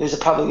there's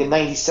probably a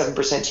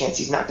 97% chance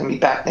he's not going to be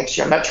back next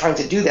year. I'm not trying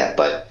to do that,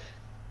 but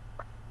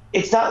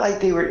it's not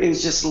like it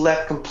was just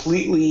left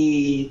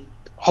completely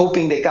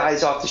hoping that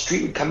guys off the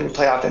street would come in and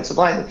play offensive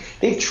line.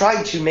 They've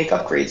tried to make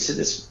upgrades to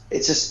this.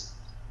 It's just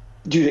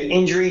due to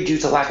injury, due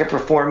to lack of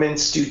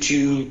performance, due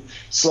to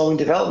slowing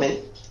development,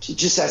 it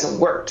just hasn't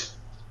worked.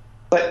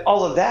 But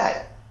all of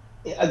that,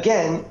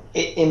 again,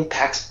 it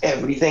impacts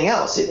everything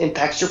else. It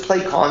impacts your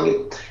play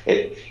calling.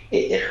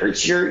 It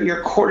hurts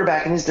your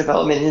quarterback in his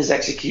development and his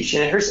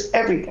execution. It hurts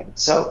everything.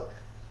 So,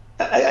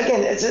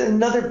 again, it's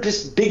another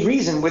just big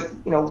reason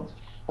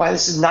why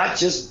this is not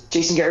just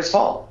Jason Garrett's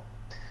fault.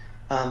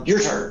 Your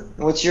turn.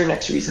 What's your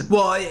next reason?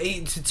 Well,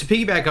 to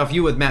piggyback off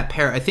you with Matt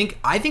Peart, I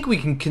think we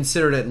can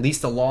consider it at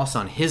least a loss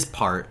on his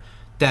part.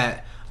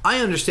 That I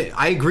understand.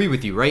 I agree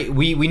with you, right?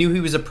 We knew he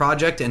was a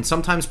project, and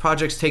sometimes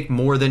projects take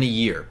more than a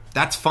year.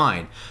 That's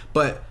fine.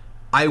 But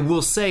I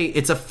will say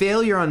it's a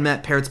failure on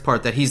Matt Peart's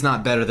part that he's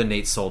not better than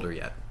Nate Solder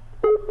yet.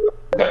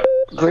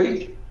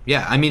 Great.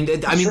 Yeah, I mean,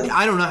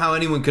 I don't know how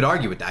anyone could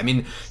argue with that. I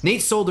mean,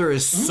 Nate Solder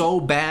is so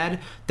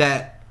bad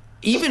that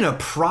even a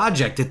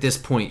project at this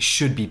point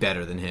should be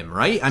better than him,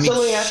 right? I mean,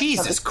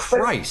 Jesus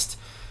Christ.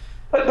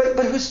 But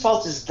whose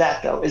fault is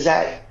that, though?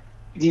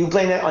 Do you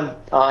blame that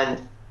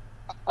on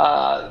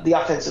the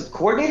offensive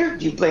coordinator?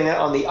 Do you blame that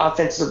on the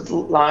offensive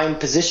line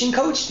position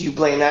coach? Do you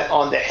blame that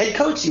on the head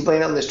coach? Do you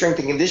blame it on the strength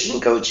and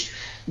conditioning coach?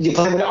 Do you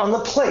blame it on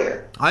the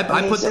player? I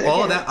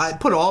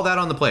put all that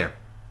on the player.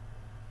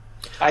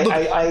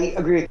 I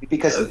agree with you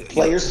because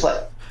players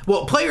play.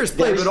 Well, players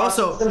play, but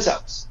also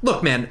themselves.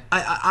 Look, man,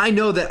 I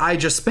know that I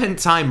just spent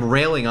time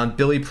railing on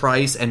Billy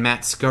Price and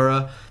Matt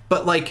Skura,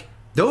 but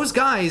those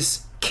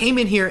guys came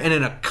in here and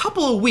in a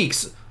couple of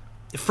weeks,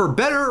 for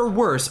better or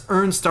worse,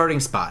 earned starting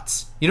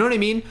spots. You know what I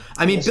mean?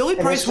 I mean, Billy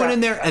Price went in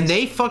there and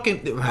they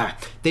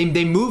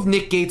moved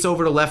Nick Gates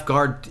over to left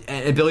guard,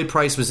 and Billy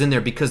Price was in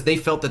there because they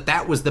felt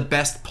that was the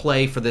best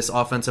play for this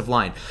offensive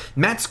line.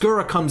 Matt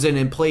Skura comes in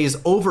and plays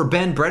over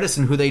Ben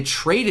Bredeson, who they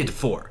traded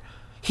for.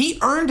 He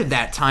earned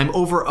that time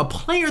over a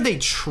player they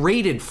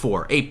traded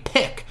for, a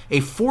pick, a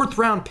 4th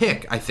round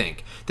pick, I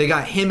think. They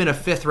got him in a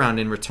 5th round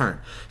in return.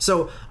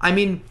 So, I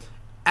mean,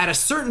 at a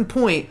certain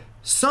point,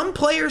 some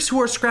players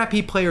who are scrap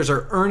heap players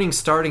are earning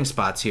starting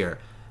spots here.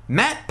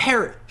 Matt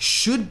Parrott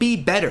should be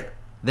better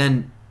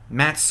than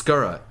Matt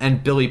Skura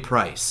and Billy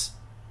Price.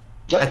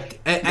 Yep.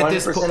 At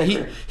this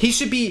point, he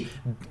should be.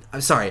 I'm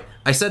sorry,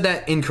 I said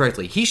that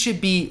incorrectly. He should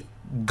be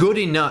good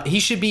enough. He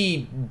should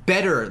be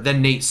better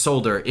than Nate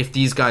Solder if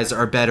these guys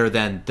are better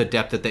than the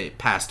depth that they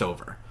passed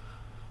over.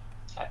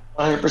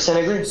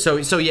 100%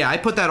 agree. So yeah, I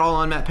put that all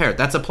on Matt Parrott.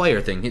 That's a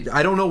player thing.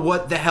 I don't know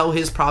what the hell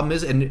his problem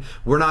is, and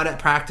we're not at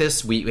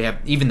practice. We have,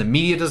 even the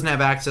media doesn't have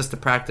access to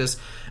practice,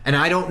 and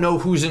I don't know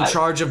who's in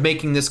charge of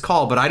making this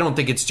call. But I don't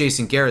think it's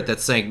Jason Garrett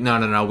that's saying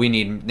no, we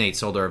need Nate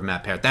Solder or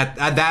Matt Parrott. That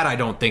I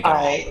don't think.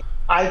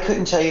 I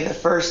couldn't tell you the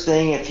first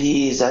thing if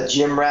he's a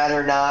gym rat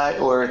or not,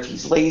 or if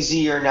he's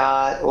lazy or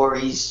not, or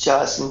he's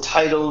just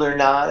entitled or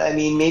not. I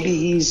mean, maybe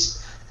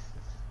he's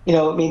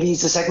the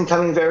second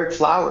coming of Eric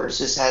Flowers,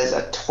 just has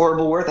a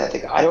horrible work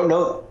ethic. I don't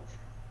know.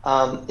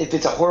 If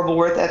it's a horrible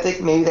work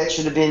ethic, maybe that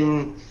should have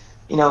been,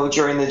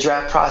 during the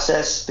draft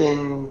process,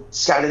 been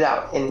scouted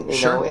out and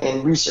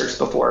and researched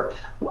before.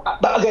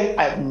 But again,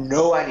 I have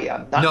no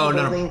idea. I'm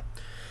not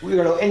we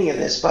don't know any of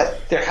this, but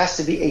there has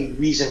to be a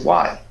reason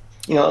why.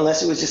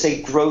 Unless it was just a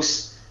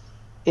gross,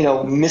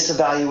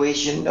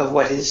 misevaluation of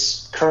what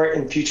his current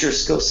and future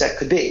skill set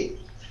could be.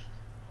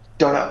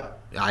 Don't know.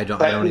 I don't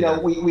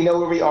we know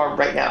where we are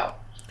right now.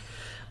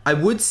 I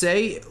would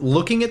say,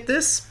 looking at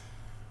this,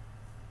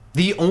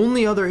 the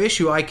only other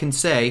issue I can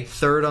say,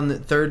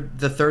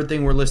 the third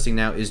thing we're listing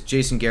now, is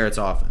Jason Garrett's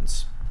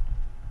offense.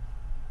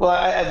 Well,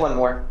 I have one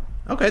more.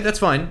 Okay, that's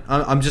fine.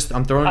 I'm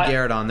throwing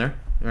Garrett on there.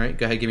 All right,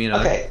 go ahead, give me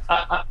another. Okay,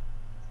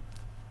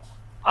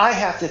 I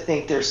have to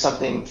think there's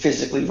something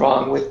physically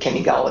wrong with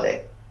Kenny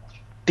Golladay,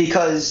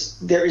 because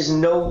there is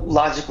no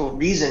logical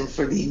reason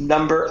for the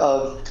number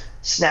of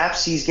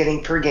snaps he's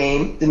getting per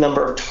game, the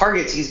number of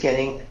targets he's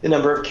getting, the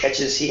number of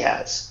catches he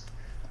has.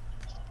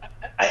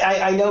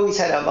 I know he's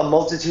had a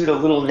multitude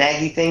of little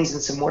naggy things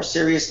and some more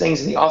serious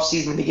things in the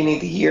offseason, beginning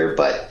of the year,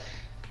 but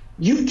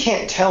you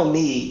can't tell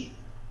me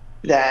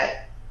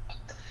that,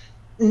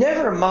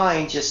 never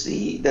mind just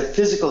the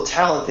physical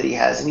talent that he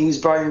has, and he was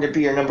brought in to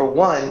be your number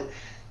one,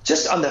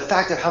 just on the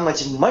fact of how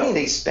much money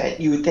they spent,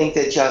 you would think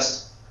that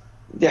just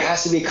there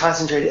has to be a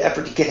concentrated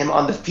effort to get him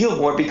on the field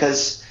more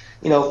because,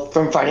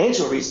 from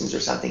financial reasons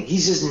or something.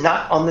 He's just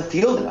not on the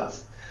field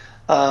enough.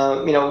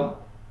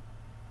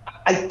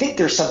 I think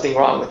there's something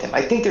wrong with him.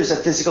 I think there's a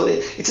physical –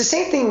 it's the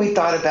same thing we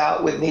thought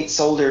about with Nate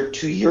Solder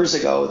 2 years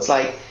ago. It's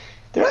like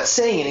they're not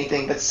saying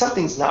anything, but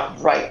something's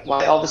not right.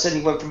 Why all of a sudden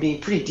he went from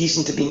being pretty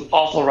decent to being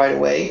awful right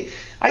away.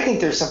 I think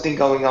there's something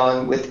going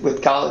on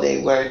with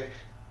Golladay where –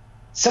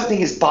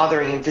 something is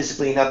bothering him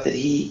physically enough that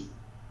he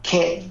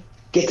can't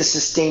get the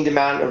sustained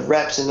amount of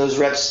reps, and those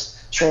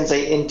reps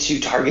translate into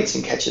targets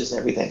and catches and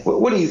everything.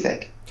 What do you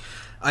think?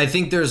 I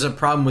think there's a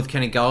problem with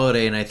Kenny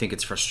Golladay, and I think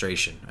it's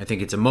frustration. I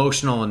think it's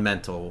emotional and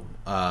mental,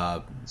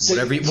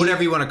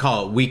 whatever you want to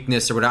call it,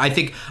 weakness or whatever.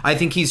 I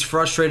think he's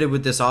frustrated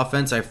with this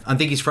offense. I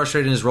think he's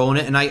frustrated in his role in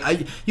it,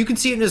 and you can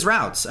see it in his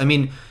routes. I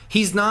mean,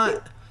 he's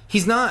not.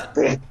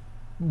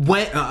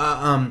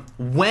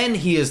 When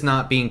he is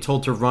not being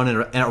told to run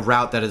in a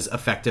route that is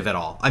effective at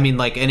all. I mean,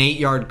 like an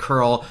 8-yard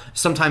curl,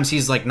 sometimes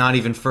he's like not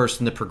even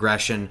first in the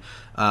progression.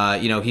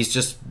 He's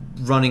just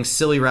running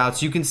silly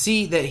routes. You can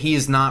see that he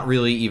is not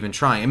really even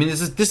trying. I mean,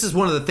 this is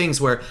one of the things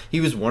where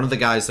he was one of the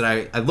guys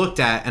that I looked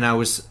at and I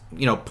was,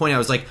 pointing. I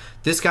was like,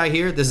 this guy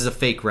here, this is a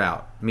fake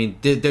route. I mean,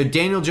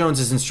 Daniel Jones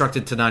is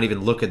instructed to not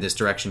even look at this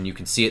direction. You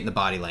can see it in the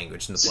body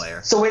language in the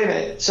player. So wait a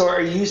minute. So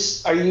are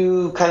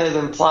you kind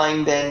of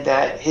implying then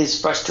that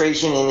his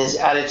frustration and his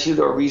attitude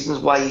are reasons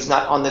why he's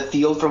not on the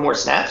field for more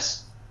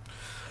snaps?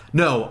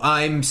 No,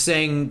 I'm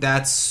saying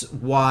that's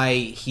why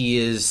he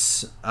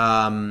is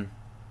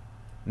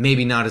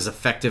maybe not as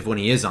effective when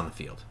he is on the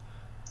field.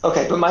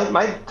 Okay, but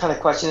my kind of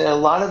question, and a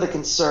lot of the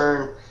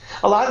concern,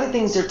 a lot of the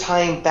things they're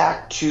tying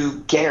back to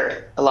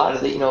Garrett, a lot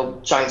of the,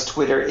 Giants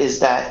Twitter, is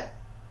that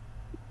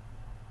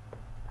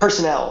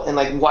personnel and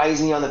like, why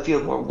isn't he on the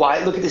field more?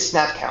 Why? Look at his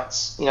snap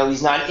counts.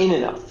 He's not in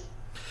enough.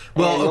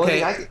 Well,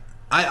 okay,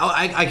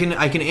 I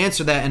can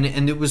answer that,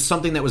 and it was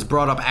something that was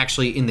brought up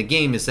actually in the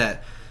game, is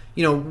that,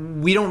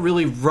 we don't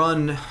really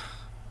run.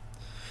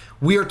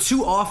 We are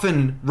too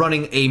often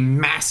running a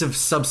massive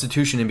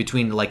substitution in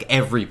between like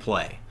every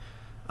play.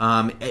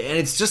 And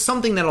it's just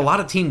something that a lot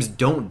of teams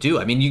don't do.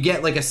 I mean, you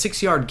get like a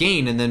 6-yard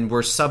gain and then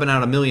we're subbing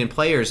out a million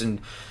players. And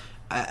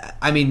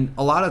I mean,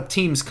 a lot of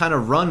teams kind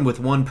of run with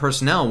one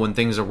personnel when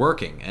things are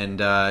working.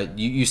 And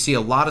you see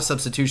a lot of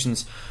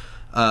substitutions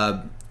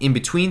in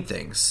between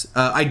things.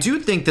 I do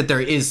think that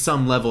there is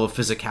some level of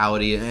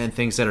physicality and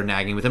things that are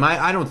nagging with him.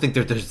 I don't think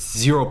that there's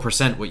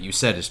 0% what you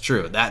said is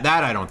true. That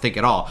I don't think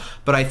at all.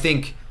 But I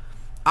think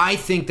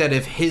that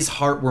if his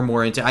heart were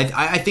more into,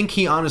 I think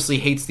he honestly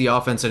hates the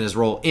offense and his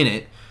role in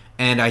it,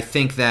 and I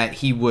think that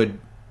he would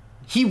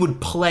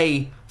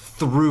play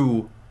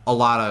through a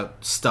lot of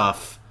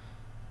stuff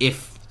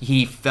if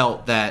he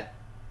felt that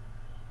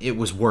it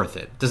was worth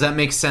it. Does that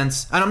make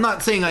sense? And I'm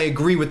not saying I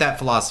agree with that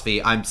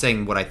philosophy. I'm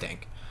saying what I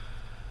think.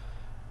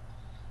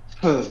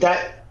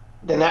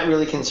 That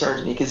really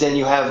concerns me, because then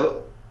you have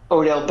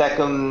Odell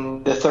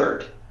Beckham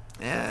III.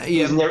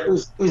 Yeah,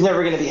 who's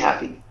never going to be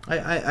happy.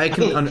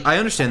 I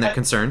understand that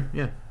concern.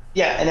 Yeah.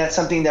 Yeah, and that's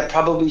something that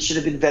probably should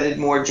have been vetted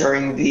more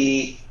during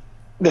the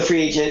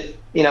free agent,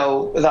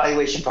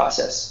 evaluation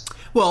process.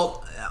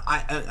 Well,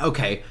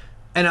 okay,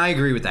 and I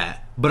agree with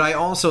that. But I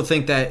also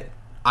think that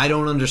I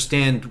don't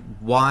understand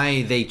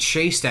why they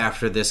chased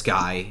after this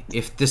guy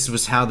if this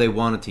was how they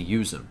wanted to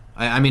use him.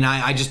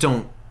 I just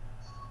don't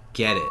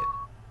get it.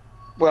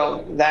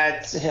 Well,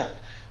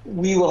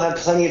 we will have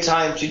plenty of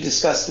time to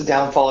discuss the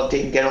downfall of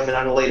David Gettleman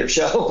on a later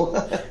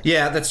show.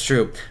 Yeah, that's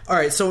true. All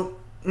right, so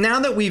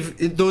now that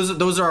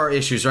those are our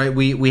issues, right?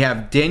 We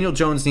have Daniel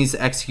Jones needs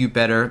to execute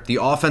better. The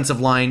offensive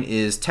line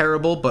is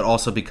terrible, but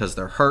also because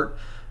they're hurt.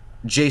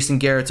 Jason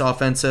Garrett's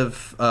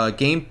offensive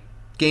game.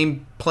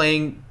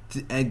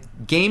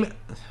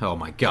 Oh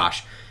my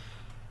gosh.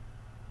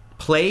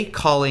 Play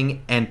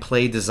calling and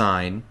play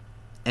design.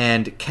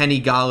 And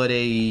Kenny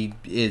Golladay,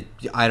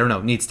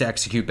 needs to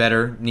execute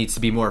better, needs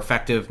to be more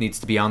effective, needs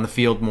to be on the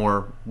field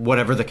more,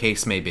 whatever the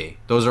case may be.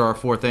 Those are our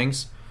 4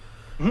 things.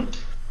 Mm-hmm.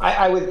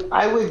 I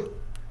would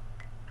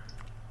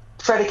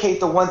predicate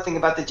the one thing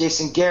about the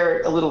Jason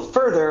Garrett a little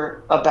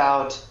further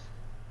about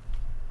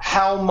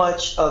how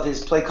much of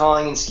his play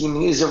calling and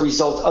scheming is a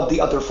result of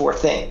the other 4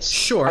 things.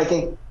 Sure. I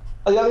think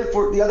the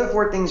other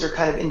four things are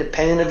kind of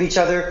independent of each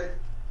other.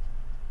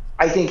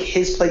 I think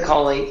his play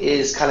calling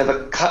is kind of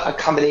a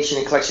combination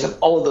and collection of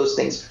all of those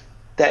things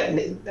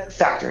that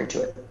factor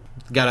into it.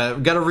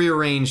 Gotta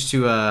rearrange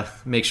to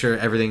make sure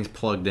everything's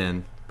plugged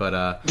in.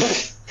 But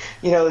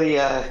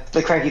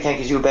the cranky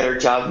tankies do a better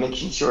job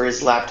making sure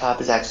his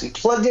laptop is actually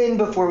plugged in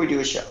before we do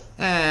a show.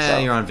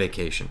 You're on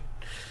vacation.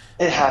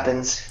 It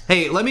happens.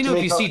 Hey, let me know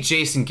if you see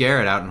Jason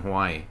Garrett out in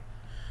Hawaii.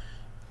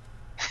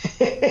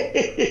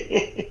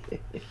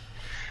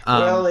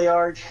 Well, they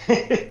are.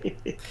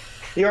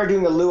 They are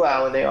doing a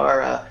luau, and they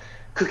are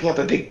cooking up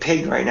a big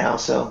pig right now.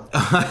 So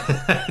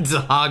it's a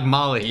hog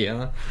molly,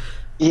 huh?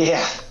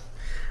 Yeah.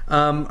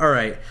 All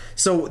right.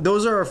 So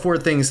those are our 4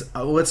 things.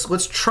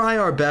 Let's try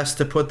our best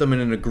to put them in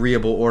an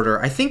agreeable order.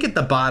 I think at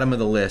the bottom of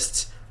the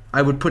list,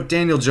 I would put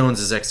Daniel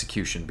Jones's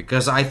execution,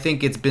 because I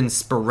think it's been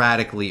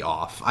sporadically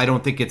off. I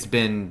don't think it's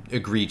been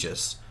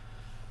egregious.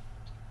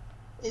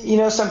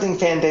 Something,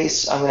 fan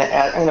base. I'm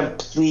gonna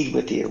plead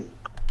with you.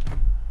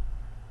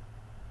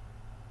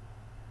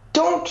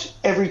 Don't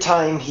every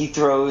time he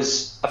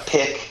throws a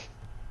pick,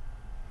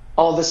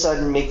 all of a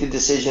sudden make the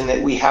decision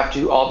that we have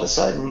to all of a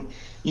sudden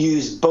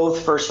use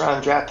both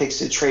first-round draft picks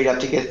to trade up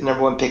to get the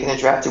number 1 pick in the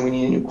draft, and we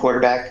need a new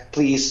quarterback,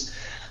 please.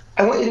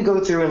 I want you to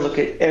go through and look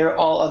at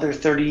all other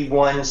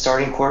 31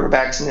 starting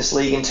quarterbacks in this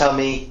league and tell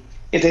me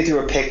if they threw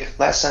a pick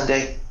last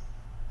Sunday,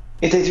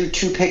 if they threw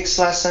 2 picks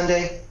last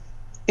Sunday,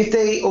 if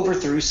they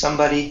overthrew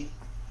somebody,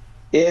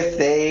 if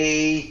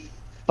they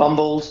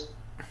fumbled.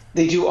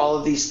 They do all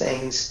of these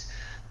things.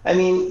 I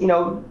mean,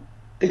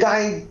 the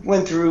guy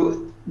went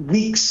through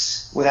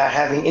weeks without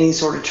having any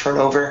sort of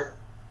turnover.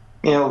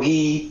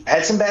 He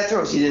had some bad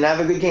throws. He didn't have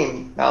a good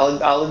game.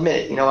 I'll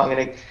admit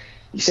it.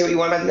 You say what you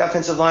want about the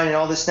offensive line and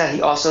all this and that.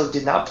 He also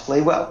did not play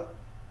well.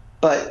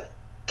 But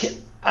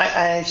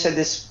I've said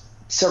this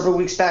several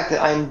weeks back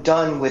that I'm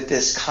done with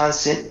this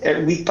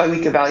constant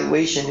week-by-week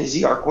evaluation. Is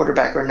he our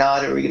quarterback or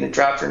not? Are we going to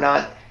draft or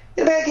not?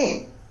 In a bad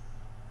game.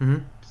 Mm-hmm.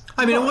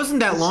 I mean, it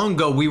wasn't that long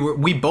ago.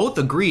 We both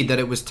agreed that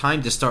it was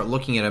time to start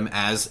looking at him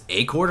as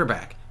a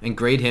quarterback and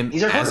grade him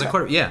as a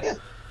quarterback. Yeah.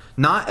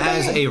 Not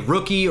as a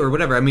rookie or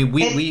whatever. I mean,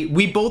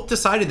 we both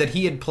decided that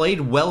he had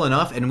played well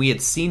enough and we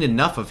had seen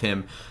enough of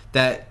him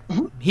that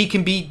he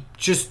can be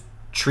just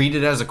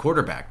treated as a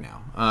quarterback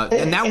now.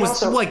 And that was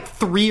also, like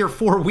 3 or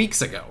 4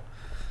 weeks ago.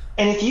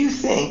 And if you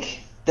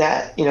think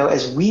that,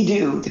 as we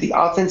do to the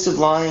offensive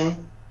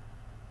line,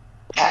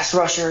 pass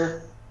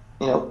rusher,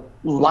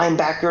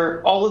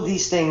 linebacker, all of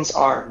these things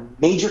are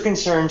major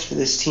concerns for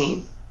this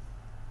team,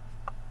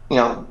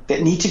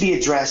 that need to be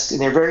addressed,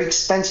 and they're very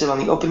expensive on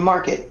the open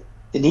market.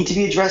 They need to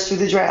be addressed through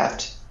the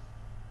draft.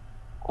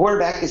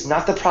 Quarterback is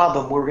not the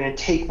problem. We're going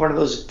to take one of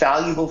those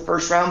valuable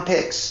first-round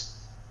picks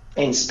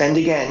and spend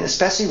again,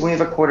 especially when we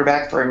have a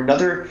quarterback for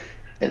another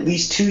at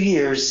least 2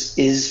 years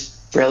is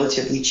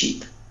relatively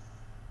cheap.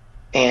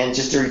 And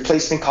just the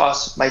replacement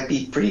cost might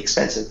be pretty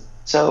expensive.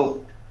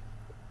 So,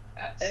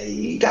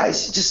 you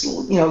guys, just,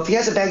 if he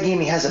has a bad game,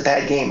 he has a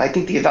bad game. I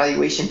think the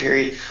evaluation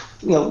period,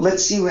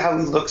 let's see how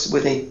he looks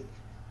with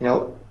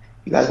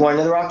you guys want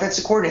another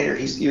offensive coordinator.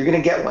 You're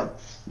going to get one.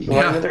 You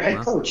want another head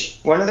coach.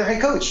 You want another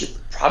head coach. You're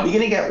probably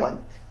going to get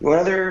one. You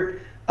want another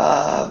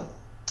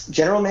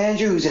general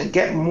manager who's going to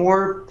get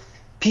more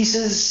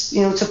pieces,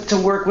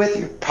 to work with.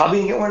 You're probably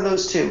going to get one of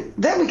those too.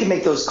 Then we can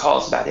make those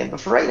calls about him.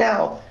 But for right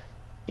now,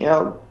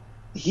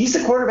 he's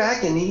the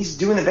quarterback and he's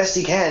doing the best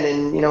he can.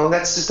 And,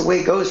 that's just the way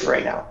it goes for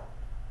right now.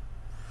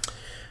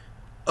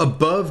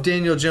 Above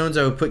Daniel Jones,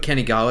 I would put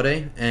Kenny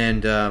Golladay.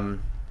 And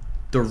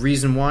the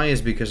reason why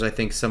is because I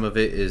think some of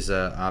it is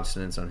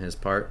obstinance on his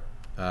part.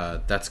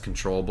 That's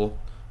controllable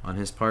on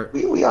his part.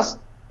 We also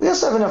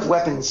have enough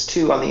weapons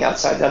too on the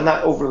outside that I'm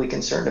not overly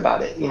concerned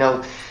about it.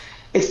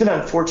 It's been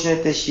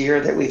unfortunate this year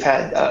that we've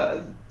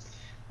had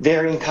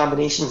varying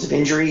combinations of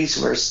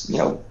injuries where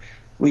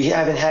we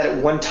haven't had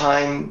it one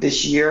time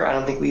this year. I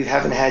don't think we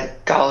haven't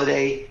had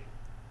Golladay,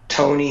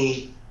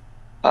 Tony,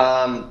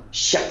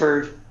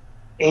 Shepard,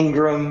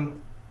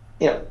 Ingram,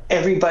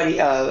 everybody,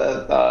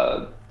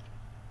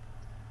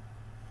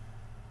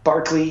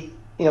 Barkley,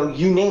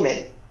 you name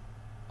it,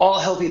 all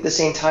healthy at the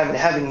same time and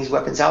having these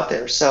weapons out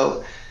there.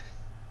 So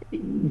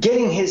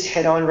getting his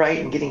head on right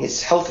and getting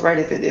his health right,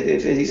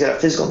 if he's got a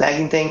physical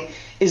nagging thing,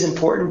 is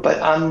important, but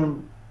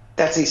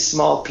that's a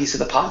small piece of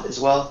the pot as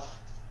well.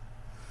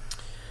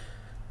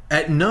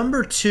 At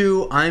number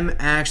 2, I'm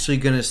actually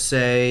going to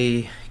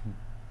say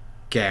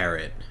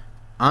Garrett.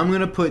 I'm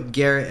going to put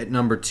Garrett at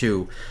number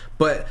 2.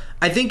 But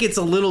I think it's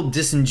a little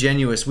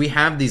disingenuous. We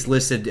have these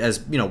listed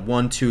as,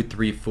 1, 2,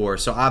 3, 4.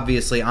 So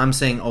obviously I'm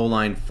saying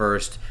O-line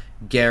first.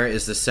 Garrett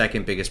is the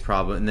second biggest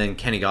problem, and then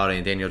Kenny Golladay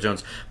and Daniel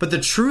Jones. But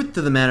the truth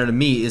of the matter to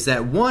me is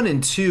that 1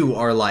 and 2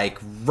 are like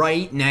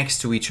right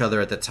next to each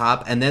other at the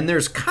top, and then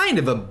there's kind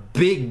of a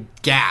big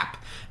gap.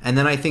 And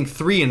then I think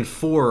 3 and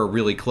 4 are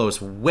really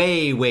close,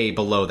 way, way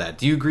below that.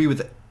 Do you agree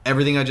with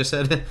everything I just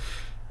said?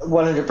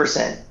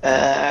 100%.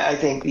 I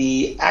think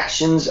the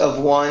actions of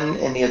 1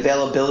 and the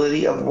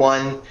availability of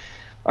 1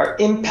 are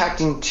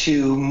impacting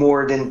 2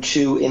 more than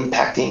 2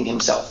 impacting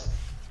himself.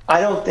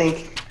 I don't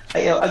think,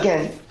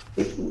 again,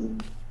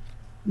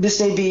 this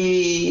may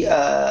be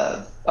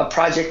a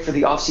project for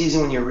the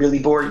offseason when you're really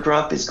bored,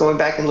 Grump, is going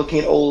back and looking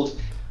at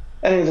old,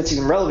 I don't know if it's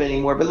even relevant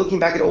anymore, but looking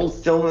back at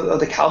old film of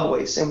the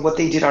Cowboys and what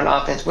they did on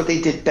offense, what they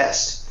did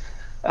best.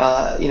 They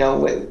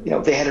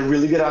had a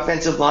really good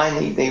offensive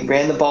line. They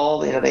ran the ball.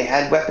 They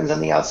had weapons on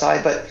the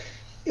outside, but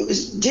it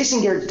was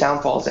Jason Garrett's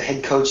downfall as a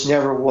head coach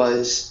never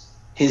was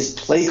his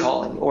play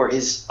calling or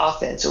his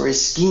offense or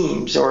his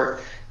schemes, or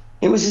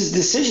it was his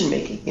decision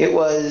making. It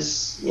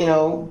was,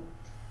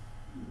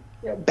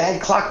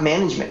 bad clock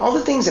management, all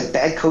the things that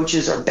bad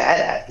coaches are bad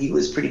at. He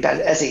was pretty bad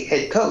as a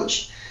head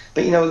coach.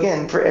 But,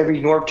 again, for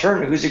every Norv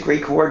Turner, who's a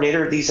great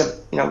coordinator, he's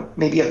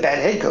maybe a bad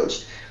head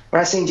coach. We're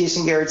not saying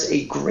Jason Garrett's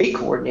a great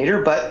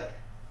coordinator, but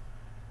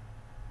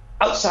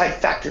outside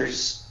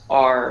factors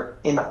are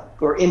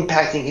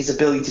impacting his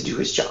ability to do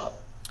his job.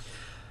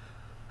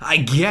 I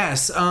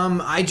guess.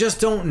 I just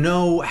don't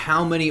know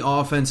how many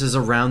offenses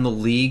around the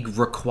league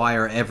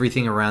require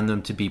everything around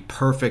them to be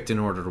perfect in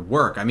order to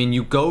work. I mean,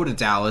 you go to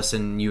Dallas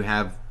and you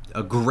have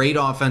a great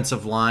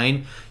offensive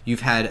line.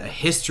 You've had a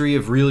history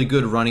of really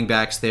good running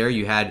backs there.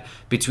 You had,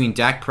 between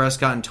Dak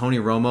Prescott and Tony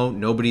Romo,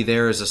 nobody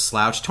there is a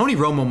slouch. Tony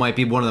Romo might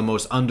be one of the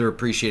most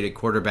underappreciated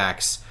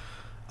quarterbacks,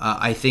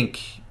 I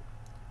think,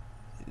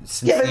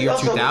 since the year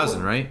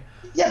 2000, right?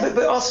 Yeah,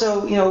 but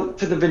also,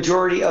 for the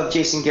majority of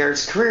Jason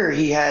Garrett's career,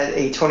 he had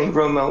a Tony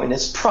Romo in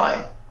his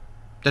prime.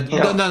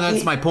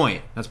 That's my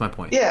point. That's my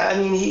point. Yeah, I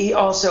mean, he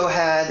also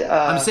had...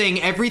 I'm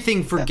saying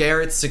everything for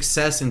Garrett's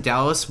success in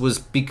Dallas was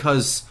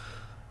because...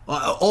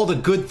 all the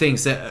good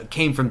things that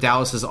came from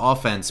Dallas's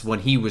offense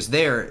when he was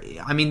there,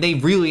 I mean, they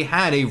really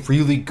had a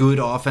really good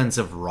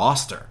offensive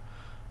roster.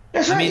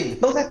 That's right.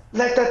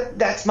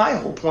 That's my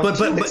whole point.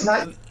 But it's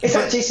not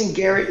Jason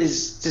Garrett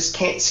just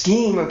can't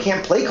scheme or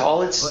can't play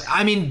call.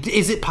 I mean,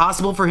 is it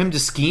possible for him to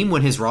scheme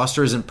when his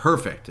roster isn't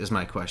perfect? Is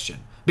my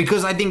question.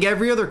 Because I think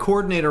every other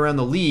coordinator around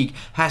the league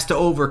has to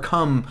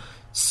overcome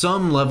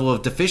some level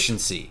of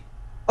deficiency.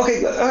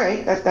 Okay, all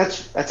right,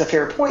 that's a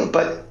fair point.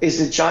 But is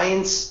the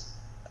Giants?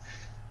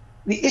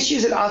 The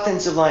issues at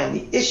offensive line,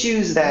 the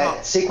issues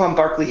that Saquon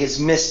Barkley has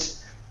missed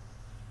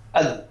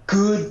a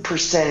good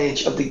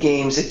percentage of the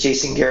games that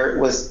Jason Garrett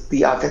was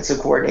the offensive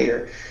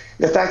coordinator.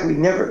 The fact that we've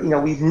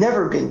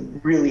never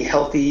been really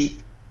healthy,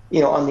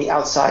 on the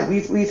outside.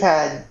 We've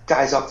had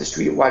guys off the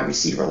street at wide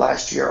receiver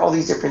last year, all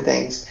these different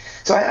things.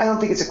 So I don't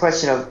think it's a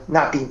question of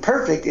not being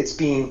perfect, it's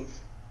being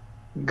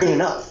good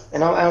enough.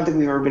 And I don't think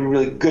we've ever been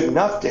really good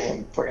enough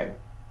for him.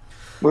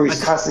 Where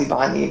he's constantly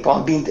behind the eight ball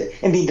and being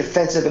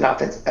defensive and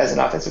as an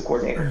offensive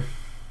coordinator.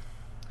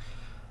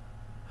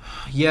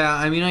 Yeah,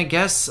 I mean, I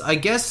guess.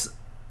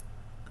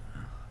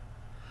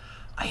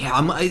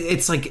 Yeah,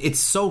 it's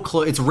so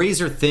close. It's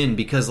razor thin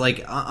because,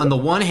 on the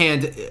one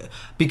hand,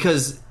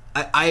 because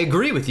I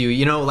agree with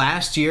you.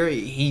 Last year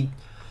he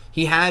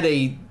had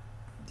a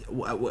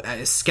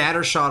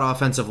scattershot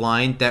offensive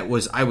line that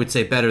was, I would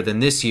say, better than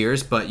this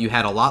year's, but you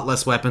had a lot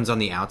less weapons on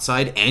the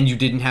outside, and you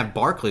didn't have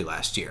Barkley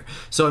last year.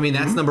 So, I mean,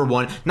 that's number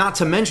one. Not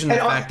to mention the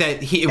fact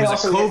that it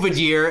was a COVID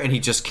year, and he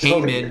just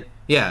came in.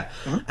 Yeah.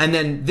 And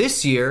then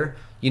this year,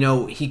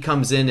 he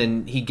comes in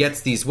and he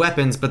gets these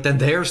weapons, but then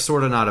they're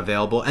sort of not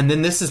available. And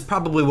then this is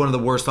probably one of the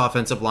worst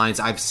offensive lines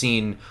I've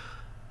seen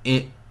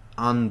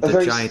on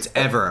the Giants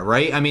ever,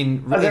 right? I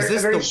mean, a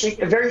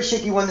very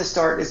shaky one to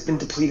start has been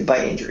depleted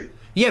by injury.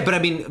 Yeah,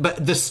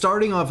 but the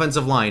starting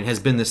offensive line has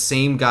been the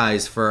same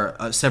guys for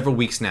several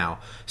weeks now.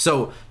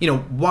 So,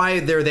 why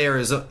they're there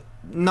is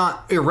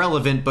not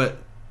irrelevant, but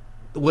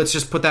let's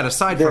just put that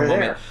aside for a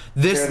moment.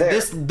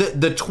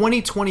 The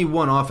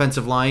 2021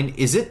 offensive line,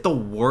 is it the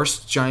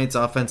worst Giants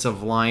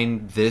offensive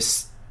line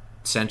this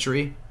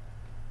century?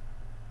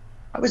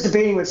 I was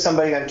debating with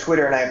somebody on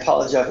Twitter, and I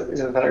apologize if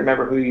I don't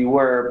remember who you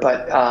were,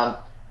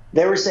 but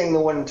they were saying the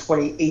one in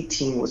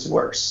 2018 was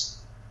worse.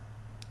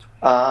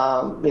 And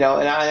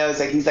I was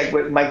like, he's like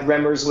what Mike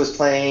Remmers was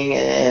playing,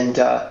 and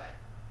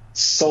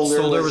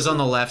Solder was on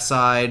the left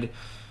side.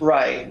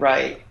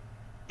 Right.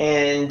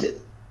 And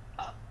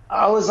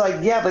I was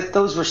like, yeah, but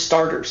those were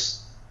starters.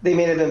 They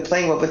may have been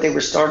playing well, but they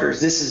were starters.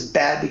 This is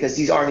bad because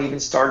these aren't even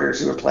starters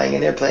who are playing,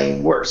 and they're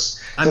playing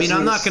worse. I mean,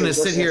 I'm not going to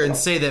sit here and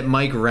say that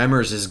Mike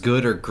Remmers is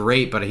good or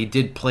great, but he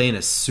did play in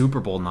a Super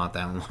Bowl not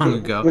that long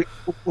ago.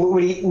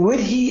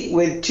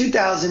 Would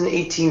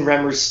 2018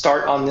 Remmers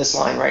start on this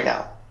line right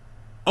now?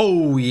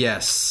 Oh,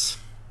 yes.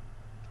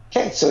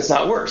 Okay, so it's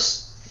not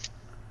worse.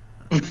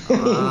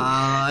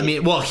 I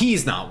mean, well,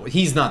 he's not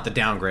the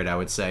downgrade, I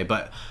would say,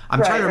 but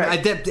I'm trying to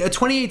remember.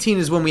 2018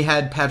 is when we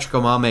had Patrick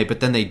Omameh, but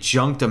then they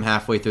junked him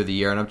halfway through the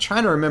year, and I'm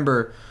trying to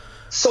remember.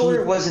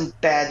 Solder wasn't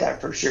bad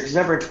that first year, because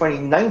remember in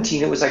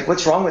 2019 it was like,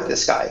 what's wrong with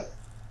this guy?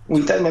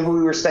 Remember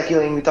we were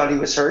speculating, we thought he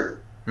was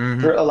hurt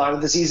for a lot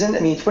of the season. I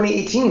mean,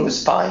 2018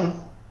 was fine.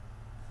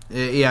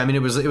 Yeah, I mean,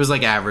 it was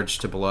like average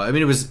to below. I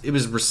mean, it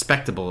was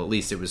respectable, at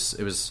least. It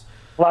was.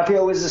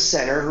 Lapio was a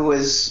center who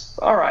was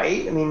all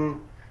right. I mean.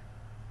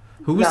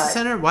 Who was the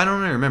center? Why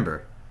don't I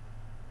remember?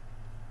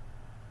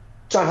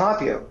 John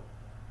Halapio.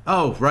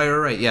 Oh,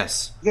 right,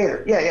 yes. Yeah.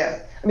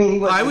 I mean, he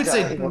was. I would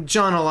say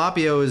John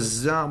Halapio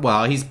is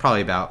he's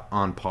probably about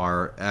on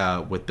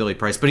par with Billy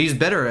Price, but he's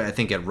better, I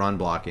think, at run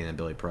blocking than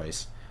Billy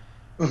Price.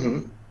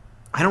 Mm-hmm.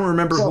 I don't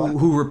remember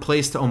who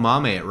replaced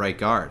Omameh at right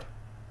guard.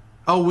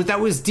 Oh, that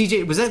was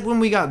DJ. Was that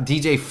when we got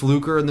DJ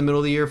Fluker in the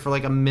middle of the year for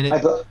like a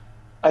minute?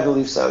 I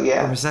believe so,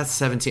 yeah. Or was that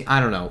 17? I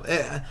don't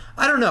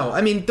know. I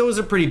mean, those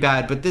are pretty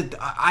bad, but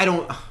I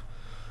don't...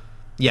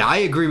 Yeah, I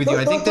agree with you.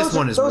 I think this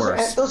one is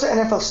worse. Those are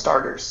NFL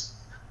starters.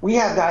 We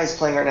have guys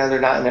playing right now, they're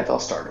not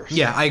NFL starters.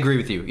 Yeah, I agree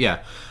with you, yeah.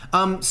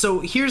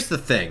 So here's the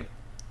thing.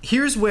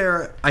 Here's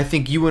where I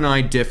think you and I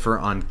differ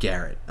on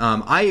Garrett.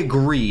 I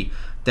agree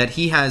that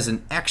he has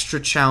an extra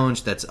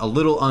challenge that's a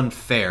little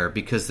unfair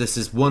because this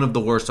is one of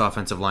the worst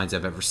offensive lines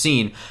I've ever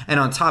seen. And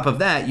on top of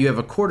that, you have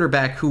a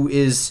quarterback who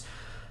is...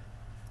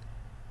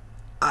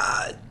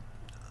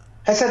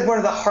 has had one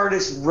of the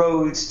hardest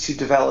roads to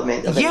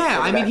development.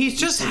 I mean, he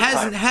just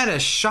hasn't had a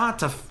shot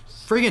to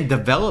friggin'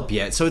 develop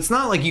yet. So it's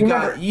not like you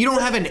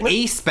don't have an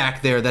ace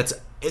back there that's...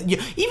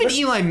 Even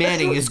Eli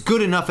Manning is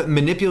good enough at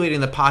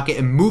manipulating the pocket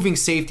and moving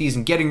safeties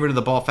and getting rid of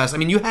the ball fast. I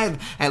mean, you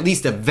have at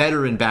least a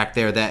veteran back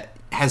there that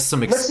has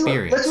some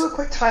experience. Let's do a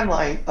quick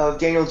timeline of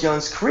Daniel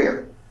Jones'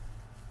 career.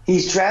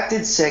 He's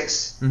drafted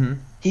 6. Mm-hmm.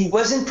 He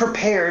wasn't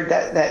prepared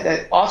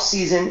that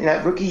offseason, in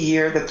that rookie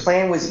year, the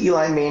plan was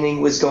Eli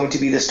Manning was going to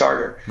be the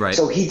starter. Right.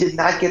 So he did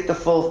not get the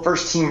full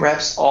first-team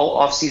reps all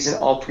offseason,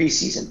 all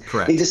preseason.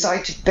 Correct. They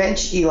decide to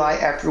bench Eli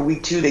after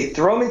week 2. They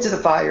throw him into the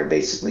fire,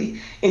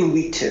 basically, in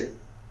week 2.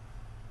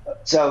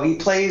 So he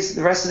plays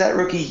the rest of that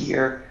rookie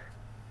year.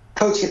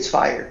 Coach gets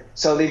fired.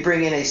 So they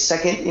bring in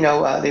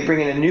they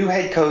bring in a new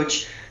head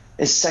coach,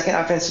 a second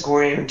offensive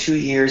coordinator in 2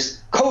 years.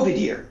 COVID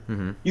year.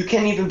 Mm-hmm. You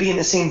can't even be in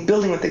the same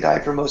building with the guy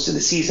for most of the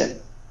season.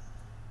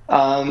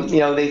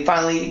 They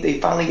finally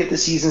get the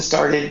season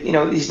started.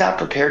 He's not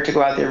prepared to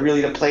go out there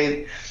really to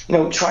play,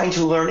 trying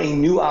to learn a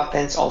new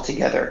offense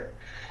altogether.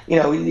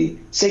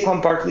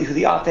 Saquon Barkley, who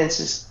the offense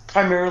is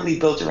primarily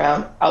built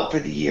around, out for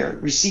the year.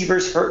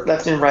 Receivers hurt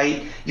left and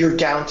right. You're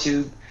down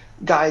to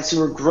guys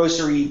who are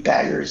grocery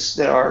baggers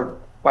that are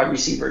wide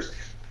receivers.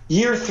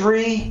 Year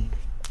 3,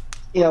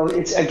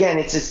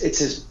 it's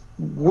his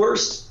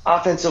worst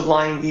offensive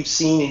line we've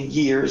seen in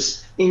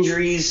years.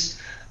 Injuries.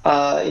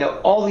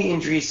 All the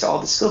injuries to all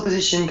the skill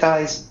position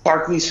guys.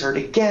 Barkley's hurt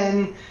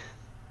again,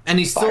 and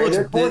he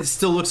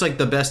still looks like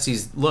the best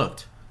he's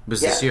looked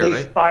this year,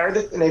 right?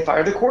 They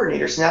fired the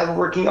coordinator, so now they're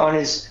working on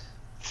his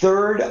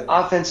 3rd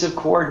offensive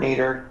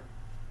coordinator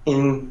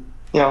in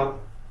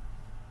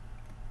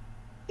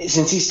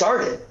since he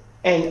started,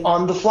 and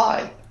on the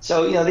fly.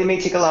 So they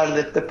may take a lot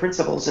of the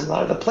principles and a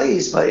lot of the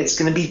plays, but it's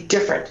going to be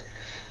different,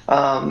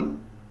 and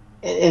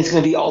it's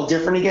going to be all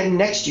different again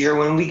next year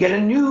when we get a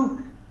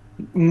new.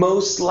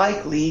 Most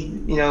likely,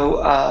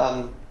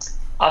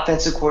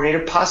 offensive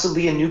coordinator,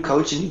 possibly a new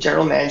coach, a new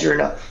general manager,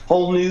 and a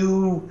whole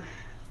new,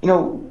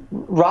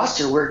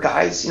 roster where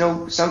guys,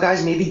 some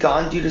guys may be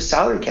gone due to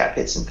salary cap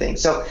hits and things.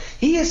 So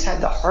he has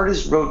had the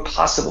hardest road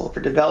possible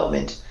for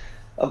development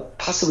of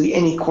possibly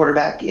any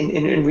quarterback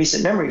in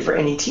recent memory for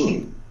any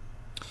team.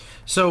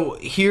 So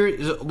here,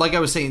 like I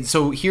was saying,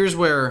 here's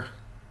where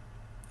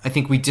I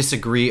think we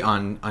disagree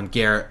on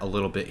Garrett a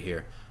little bit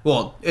here.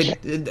 Well,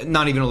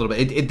 not even a little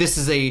bit. This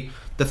is the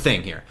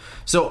thing here.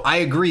 So I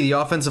agree, the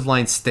offensive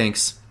line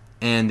stinks,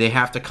 and they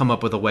have to come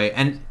up with a way.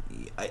 And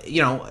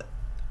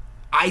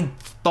I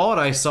thought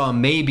I saw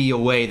maybe a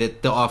way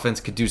that the offense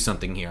could do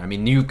something here. I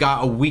mean, you've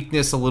got a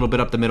weakness a little bit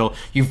up the middle.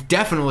 You've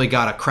definitely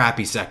got a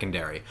crappy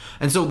secondary.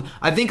 And so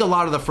I think a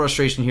lot of the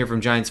frustration here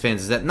from Giants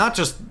fans is that not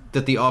just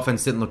that the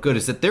offense didn't look good,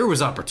 is that there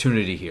was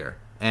opportunity here,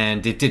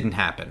 and it didn't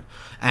happen.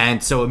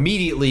 And so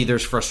immediately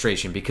there's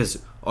frustration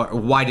because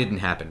why didn't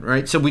happen,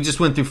 right? So we just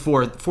went through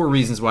four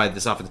reasons why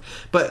this offense.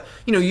 But,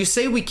 you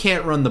say we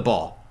can't run the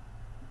ball.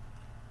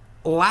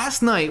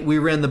 Last night we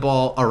ran the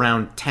ball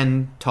around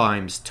 10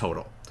 times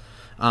total.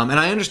 And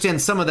I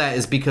understand some of that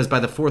is because by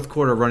the fourth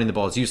quarter, running the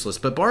ball is useless.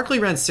 But Barkley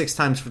ran 6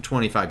 times for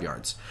 25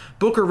 yards.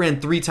 Booker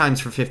ran 3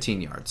 times for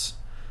 15 yards.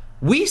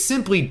 We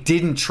simply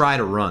didn't try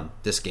to run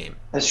this game.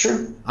 That's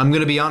true. I'm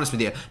going to be honest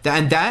with you.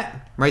 And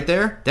that right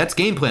there, that's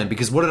game plan.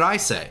 Because what did I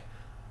say?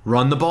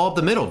 Run the ball up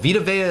the middle. Vita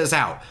Vea is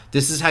out.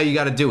 This is how you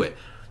got to do it.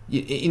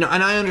 And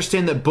I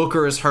understand that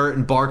Booker is hurt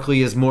and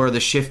Barkley is more of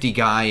the shifty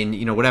guy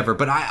and, whatever.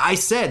 But I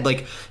said,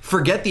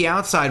 forget the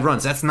outside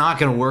runs. That's not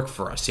going to work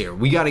for us here.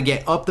 We got to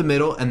get up the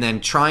middle and then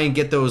try and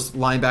get those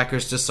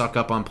linebackers to suck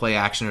up on play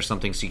action or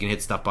something so you can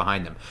hit stuff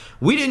behind them.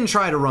 We didn't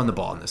try to run the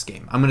ball in this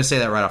game. I'm going to say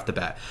that right off the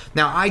bat.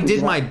 Now, I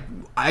did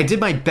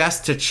my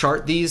best to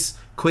chart these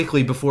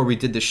quickly before we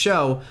did the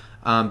show.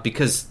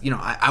 Because,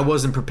 I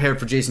wasn't prepared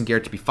for Jason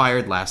Garrett to be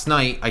fired last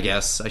night, I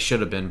guess. I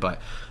should have been,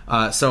 but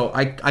so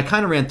I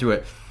kind of ran through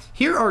it.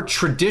 Here are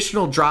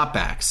traditional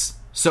dropbacks.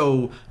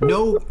 So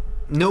no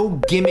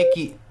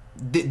gimmicky.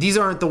 These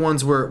aren't the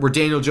ones where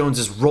Daniel Jones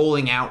is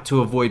rolling out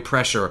to avoid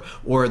pressure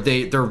or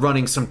they're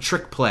running some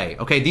trick play.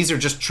 Okay, these are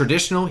just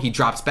traditional. He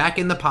drops back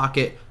in the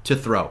pocket to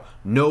throw.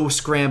 No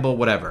scramble,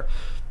 whatever.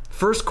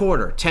 First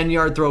quarter,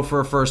 10-yard throw for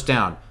a first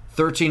down.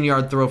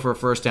 13-yard throw for a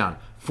first down.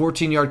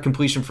 14-yard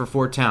completion for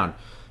fourth down.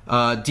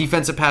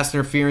 Defensive pass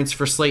interference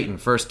for Slayton,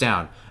 first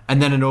down.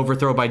 And then an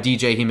overthrow by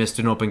DJ. He missed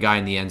an open guy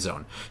in the end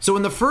zone. So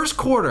in the first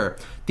quarter,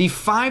 the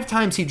 5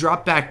 times he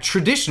dropped back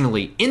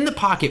traditionally in the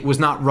pocket was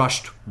not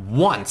rushed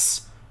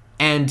once.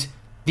 And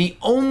the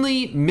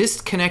only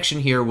missed connection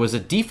here was a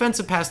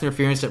defensive pass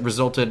interference that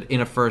resulted in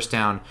a first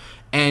down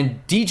and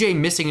DJ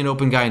missing an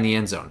open guy in the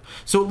end zone.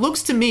 So it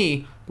looks to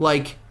me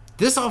like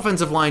this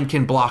offensive line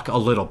can block a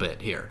little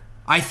bit here.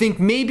 I think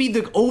maybe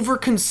the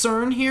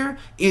over-concern here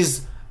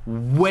is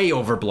way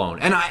overblown.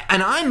 And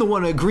I'm the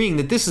one agreeing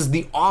that this is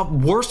the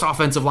worst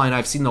offensive line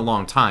I've seen in a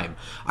long time.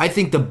 I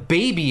think the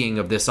babying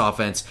of this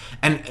offense,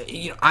 and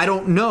I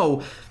don't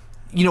know,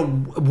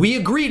 we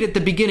agreed at the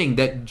beginning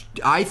that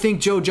I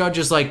think Joe Judge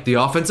is like, the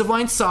offensive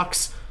line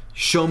sucks,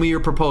 show me your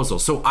proposal.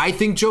 So I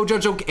think Joe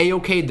Judge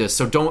A-okayed this,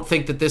 so don't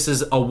think that this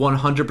is a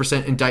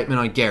 100% indictment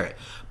on Garrett.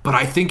 But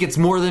I think it's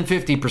more than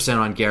 50%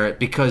 on Garrett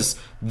because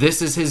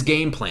this is his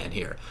game plan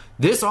here.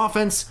 This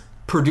offense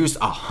produced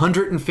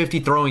 150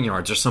 throwing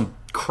yards or some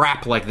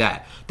crap like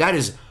that. That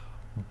is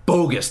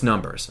bogus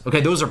numbers.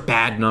 Okay, those are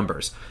bad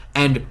numbers.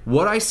 And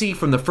what I see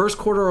from the first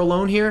quarter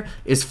alone here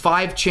is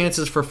 5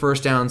 chances for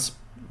first downs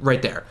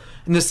right there.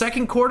 In the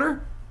second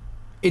quarter,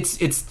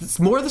 it's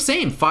more of the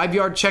same.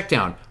 5-yard check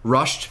down,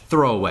 rushed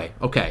throwaway.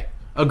 Okay,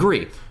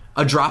 agree.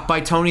 A drop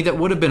by Tony that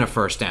would have been a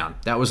first down.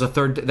 That would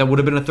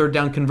have been a third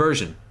down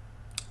conversion.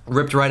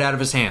 Ripped right out of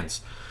his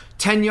hands.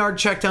 10-yard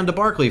check down to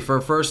Barkley for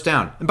a first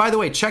down. And by the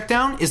way, check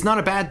down is not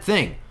a bad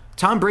thing.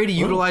 Tom Brady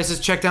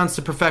utilizes checkdowns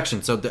to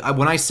perfection. So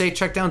when I say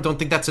check down, don't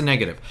think that's a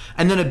negative.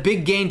 And then a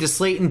big gain to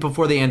Slayton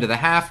before the end of the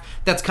half.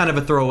 That's kind of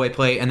a throwaway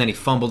play, and then he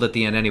fumbled at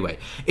the end anyway.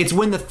 It's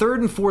when the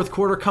third and fourth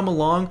quarter come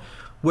along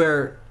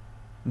where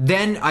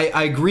then I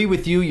agree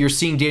with you, you're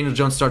seeing Daniel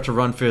Jones start to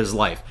run for his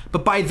life.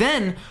 But by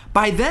then,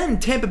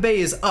 Tampa Bay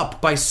is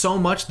up by so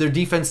much their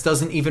defense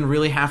doesn't even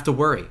really have to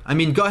worry. I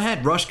mean, go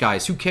ahead, rush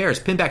guys, who cares?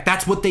 Pin back.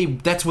 That's what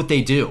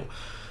they do.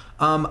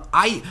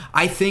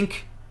 I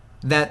think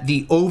that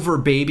the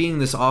over-babying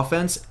this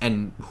offense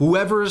and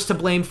whoever is to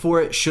blame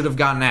for it should have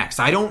gotten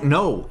axed. I don't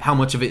know how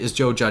much of it is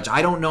Joe Judge.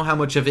 I don't know how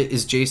much of it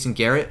is Jason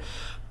Garrett.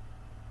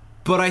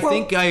 But I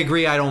think I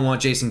agree I don't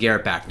want Jason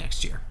Garrett back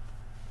next year.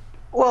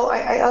 Well,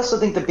 I also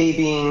think the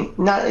babying,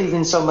 not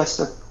even so much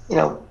it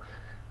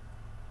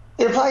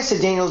applies to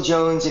Daniel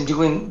Jones and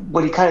doing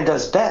what he kind of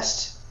does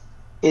best.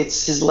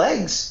 It's his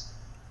legs.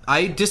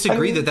 I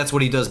disagree that that's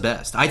what he does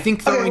best. I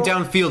think throwing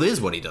downfield is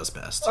what he does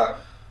best.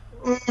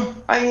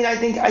 I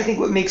think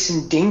what makes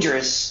him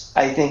dangerous,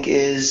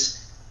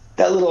 is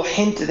that little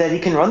hint that he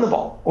can run the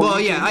ball.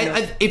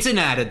 It's an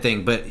added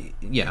thing, but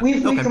yeah.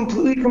 We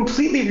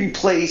completely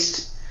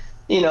replaced,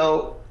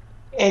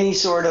 any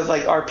sort of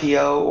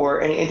RPO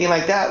or anything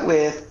like that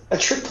with a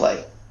trick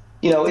play.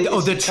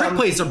 The trick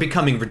plays are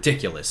becoming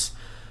ridiculous.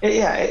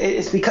 Yeah,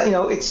 it's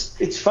because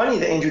it's funny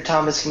that Andrew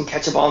Thomas can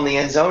catch a ball in the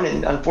end zone,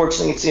 and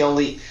unfortunately, it's the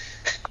only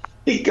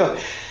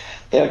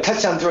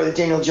touchdown throw that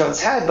Daniel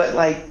Jones had. But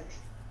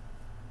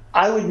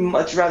I would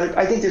much rather.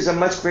 I think there's a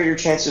much greater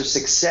chance of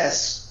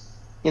success.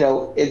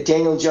 If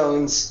Daniel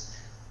Jones,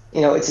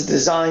 it's a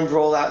designed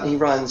rollout and he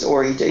runs,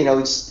 or he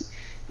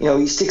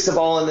sticks the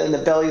ball in the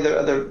belly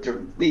of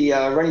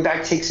the running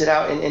back, takes it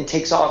out and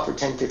takes off for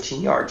 10,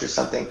 15 yards or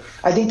something.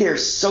 I think they're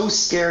so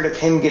scared of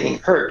him getting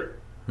hurt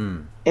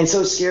and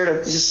so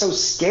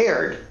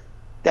scared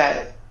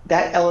that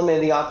that element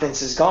of the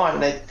offense is gone.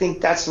 And I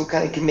think that's what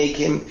kind of can make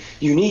him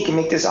unique and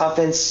make this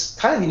offense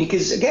kind of unique.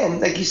 Because, again,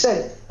 like you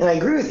said, and I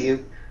agree with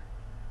you,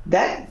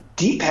 that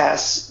deep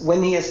pass,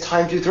 when he has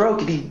time to throw,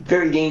 can be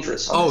very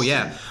dangerous. Oh,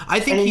 yeah. Team. I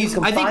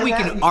think we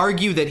can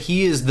argue that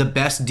he is the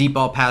best deep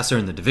ball passer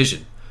in the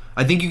division.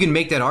 I think you can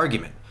make that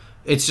argument.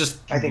 It's just,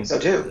 I think so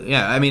too.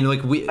 Yeah, I mean,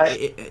 like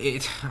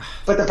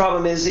but the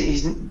problem is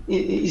he's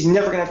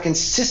never going to have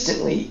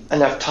consistently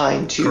enough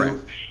time to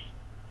Correct.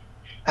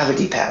 have a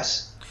deep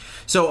pass.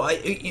 So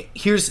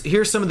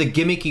here's some of the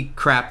gimmicky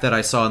crap that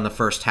I saw in the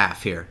first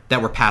half here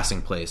that were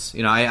passing plays.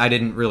 You know, I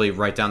didn't really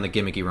write down the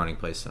gimmicky running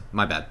plays, so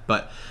my bad.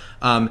 But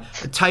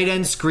tight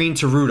end screen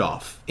to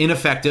Rudolph,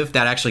 ineffective.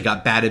 That actually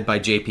got batted by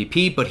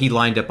JPP, but he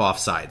lined up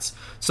offsides.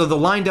 So the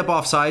lined up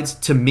offsides,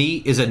 to me,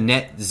 is a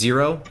net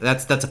 0.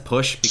 That's a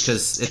push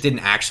because it didn't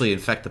actually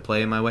affect the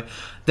play in my way.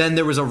 Then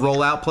there was a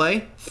rollout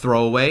play,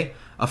 throwaway,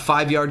 a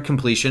 5-yard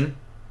completion,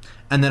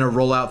 and then a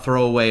rollout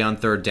throwaway on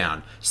third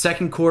down.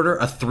 Second quarter,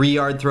 a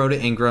 3-yard throw to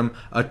Ingram,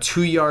 a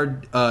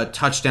 2-yard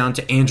touchdown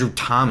to Andrew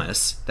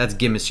Thomas. That's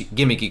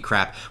gimmicky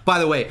crap. By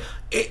the way,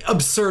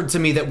 absurd to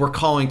me that we're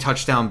calling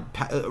touchdown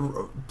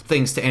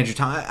things to Andrew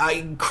Thomas.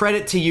 I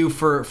credit to you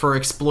for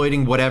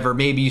exploiting whatever.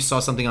 Maybe you saw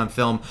something on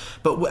film.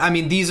 But, I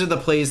mean, these are the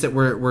plays that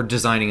we're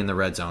designing in the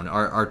red zone.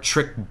 Our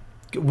trick...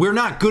 We're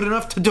not good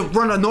enough to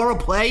run a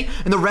normal play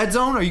in the red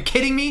zone? Are you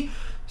kidding me?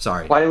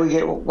 Sorry. Why did we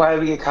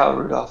get Kyle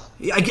Rudolph?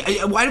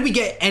 Why did we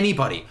get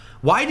anybody?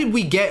 Why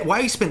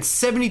we spent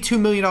 $72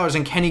 million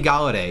on Kenny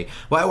Golladay?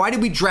 Why did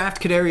we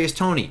draft Kadarius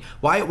Toney?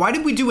 Why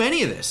did we do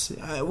any of this?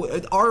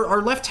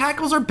 Our left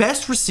tackle's our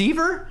best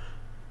receiver?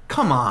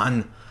 Come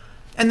on.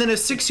 And then a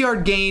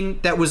 6-yard gain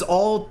that was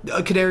all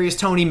Kadarius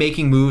Toney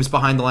making moves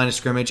behind the line of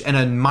scrimmage and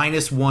a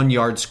 -1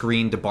 yard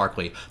screen to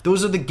Barkley.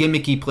 Those are the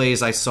gimmicky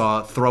plays I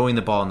saw throwing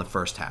the ball in the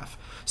first half.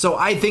 So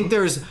I think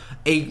there's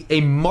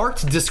a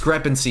marked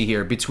discrepancy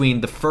here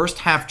between the first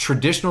half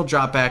traditional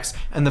dropbacks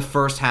and the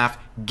first half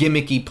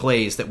gimmicky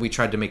plays that we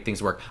tried to make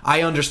things work.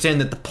 I understand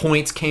that the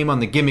points came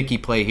on the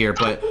gimmicky play here,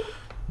 but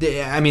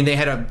I mean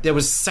there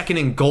was 2nd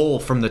and goal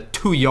from the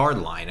 2-yard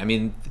line. I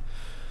mean,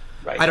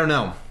 right. I don't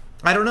know.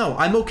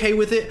 I'm okay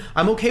with it.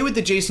 I'm okay with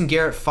the Jason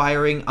Garrett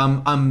firing.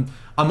 I'm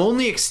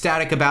only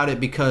ecstatic about it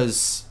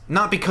because,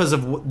 not because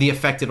of the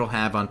effect it'll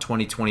have on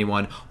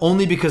 2021,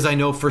 only because I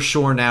know for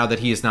sure now that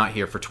he is not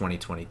here for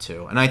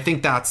 2022. And I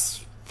think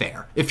that's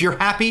fair. If you're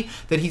happy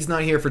that he's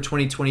not here for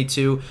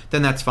 2022,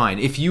 then that's fine.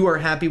 If you are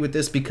happy with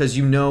this because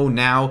you know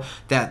now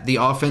that the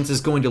offense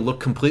is going to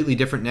look completely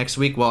different next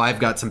week, well, I've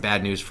got some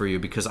bad news for you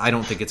because I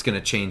don't think it's going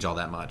to change all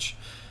that much.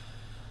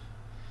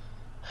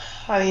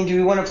 I mean, do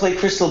we want to play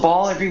crystal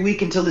ball every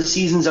week until the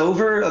season's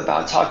over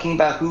about talking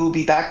about who will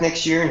be back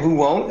next year and who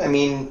won't? I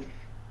mean,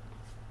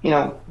 you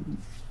know.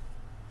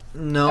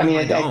 No,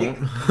 I don't.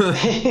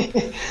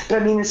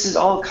 But I mean, this is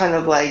all kind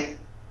of like,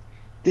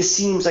 this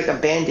seems like a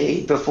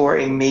Band-Aid before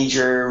a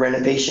major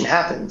renovation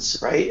happens,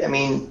 right? I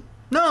mean.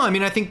 No, I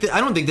mean, I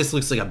don't think this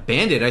looks like a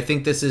Band-Aid. I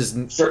think this is.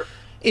 Sure.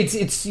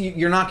 It's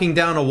you're knocking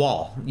down a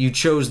wall. You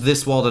chose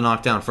this wall to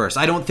knock down first.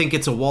 I don't think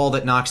it's a wall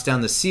that knocks down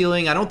the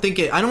ceiling. I don't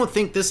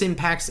think this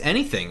impacts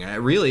anything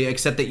really,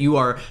 except that you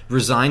are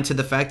resigned to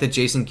the fact that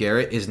Jason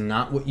Garrett is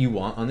not what you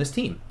want on this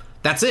team.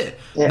 That's it.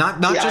 Yeah.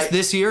 Not just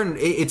this year, and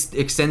it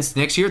extends to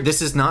next year.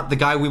 This is not the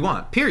guy we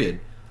want.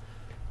 Period.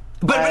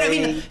 But I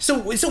mean, so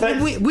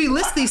we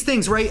list these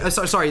things, right?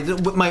 Sorry,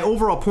 my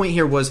overall point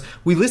here was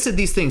we listed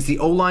these things. The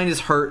O-line is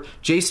hurt.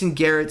 Jason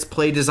Garrett's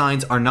play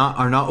designs are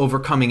not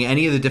overcoming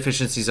any of the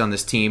deficiencies on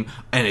this team,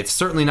 and it's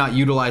certainly not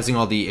utilizing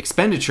all the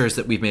expenditures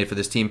that we've made for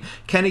this team.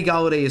 Kenny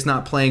Golladay is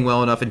not playing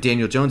well enough, and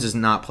Daniel Jones is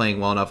not playing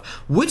well enough.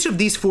 Which of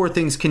these 4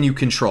 things can you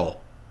control?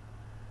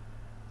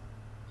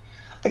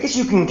 I guess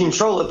you can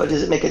control it, but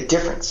does it make a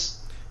difference?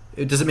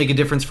 Does it make a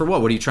difference for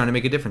what? What are you trying to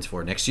make a difference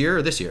for? Next year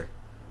or this year?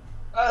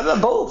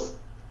 Both.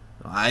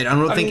 I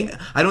don't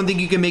think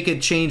you can make a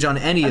change on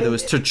any of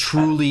those to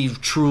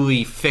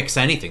truly fix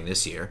anything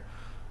this year.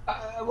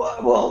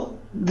 Well,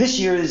 this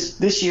year is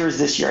this year.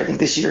 I think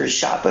this year is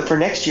shot, but for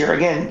next year,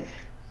 again,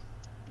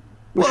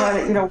 we're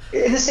trying to, you know,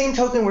 in the same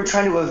token, we're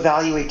trying to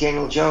evaluate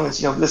Daniel Jones.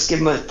 You know, let's give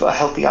him a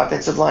healthy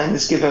offensive line.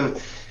 Let's give him,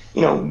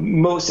 you know,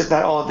 most if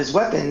not all of his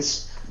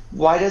weapons.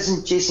 Why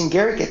doesn't Jason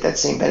Garrett get that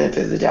same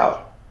benefit of the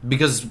doubt?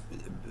 Because,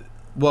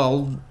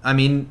 well, I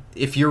mean,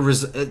 if you're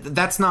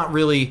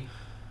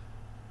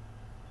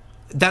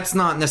that's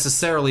not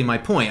necessarily my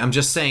point. I'm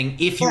just saying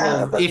if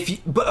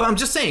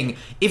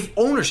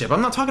ownership,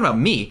 I'm not talking about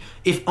me.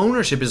 If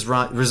ownership is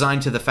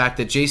resigned to the fact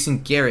that Jason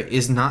Garrett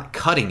is not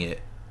cutting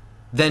it,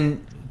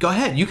 then go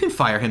ahead. You can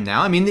fire him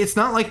now. I mean, it's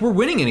not like we're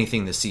winning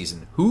anything this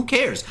season. Who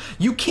cares?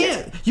 You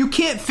can't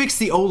fix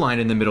the O-line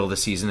in the middle of the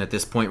season at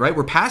this point, right?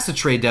 We're past the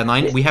trade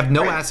deadline. We have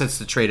no assets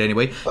to trade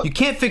anyway. You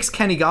can't fix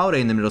Kenny Golladay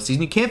in the middle of the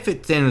season. You can't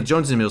fix Daniel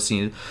Jones in the middle of the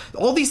season.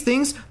 All these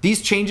things,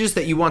 these changes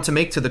that you want to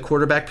make to the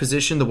quarterback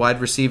position, the wide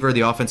receiver,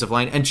 the offensive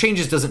line, and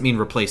changes doesn't mean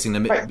replacing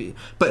them. Right.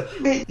 But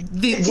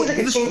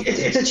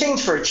it's a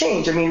change for a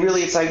change. I mean,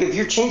 really, it's like if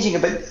you're changing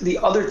it, but the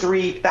other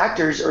 3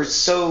 factors are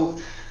so,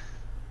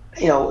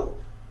 you know,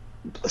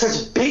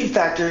 such big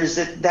factors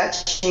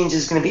that change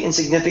is going to be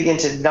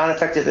insignificant and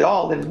non-effective at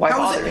all, then why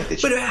bother?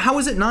 But how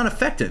is it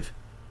non-effective?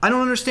 I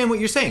don't understand what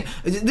you're saying.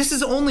 This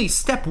is only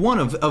step one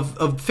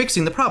of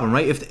fixing the problem,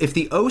 right? If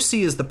the OC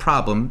is the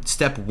problem,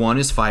 step one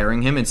is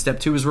firing him, and step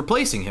two is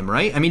replacing him,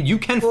 right? I mean, you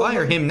can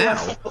fire him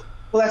now.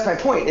 Well, that's my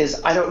point.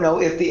 Is I don't know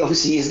if the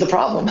OC is the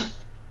problem.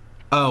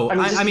 Oh,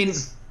 I mean,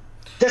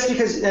 just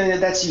because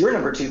that's your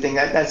number two thing.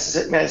 That's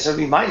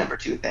necessarily my number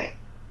two thing.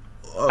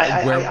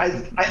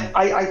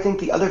 I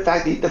think the other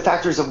the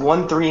factors of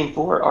 1, 3, and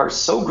 4 are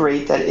so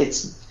great that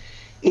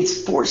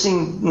it's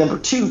forcing number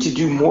two to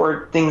do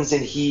more things than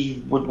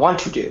he would want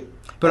to do.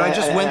 But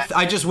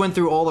I just went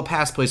through all the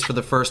pass plays for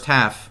the first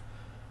half,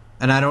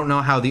 and I don't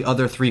know how the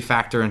other three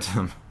factor into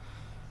them.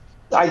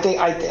 I think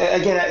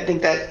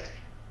that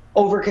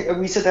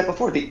we said that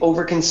before, the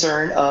over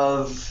concern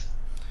of,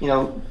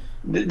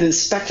 the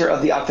specter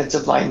of the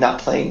offensive line not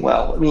playing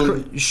well. I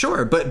mean,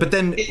 sure, but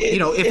then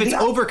if it's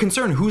over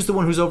concern, who's the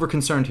one who's over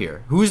concerned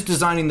here? Who's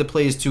designing the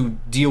plays to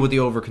deal with the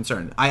over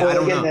concern? I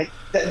don't know.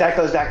 That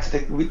goes back to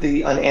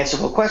the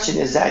unanswerable question: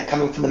 is that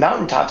coming from the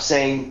mountaintop,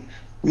 saying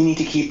we need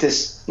to keep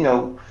this,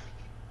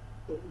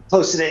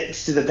 close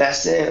to the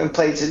vest and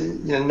play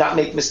to not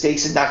make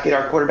mistakes and not get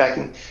our quarterback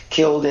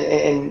killed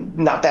and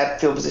not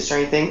bad field position or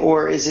anything,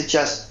 or is it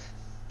just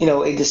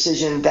a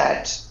decision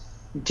that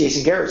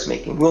Jason Garrett's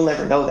making? We'll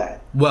never know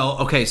that. Well,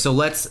 okay, so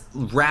let's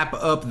wrap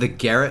up the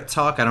Garrett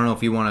talk. I don't know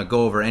if you want to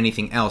go over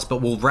anything else,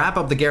 but we'll wrap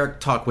up the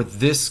Garrett talk with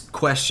this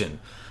question.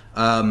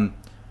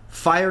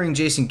 Firing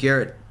Jason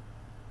Garrett,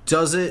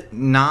 does it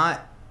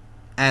not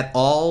at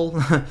all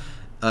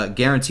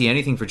guarantee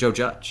anything for Joe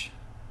Judge?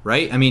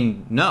 Right? I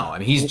mean, no. I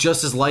mean, he's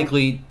just as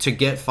likely to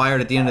get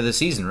fired at the end of the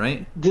season,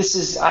 right? This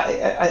is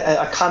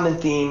a common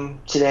theme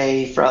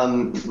today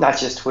from not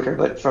just Twitter,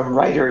 but from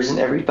writers and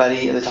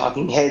everybody, the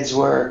talking heads,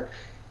 where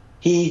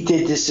he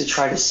did this to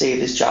try to save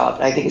his job.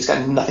 And I think it's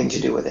got nothing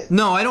to do with it.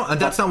 No, I don't.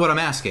 That's not what I'm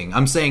asking.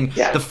 I'm saying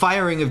the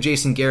firing of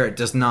Jason Garrett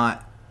does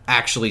not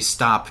actually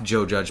stop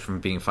Joe Judge from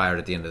being fired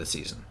at the end of the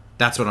season.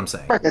 That's what I'm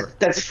saying. Right,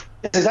 that's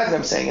exactly what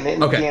I'm saying.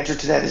 And the answer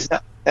to that is no.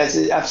 That's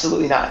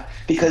absolutely not.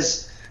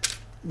 Because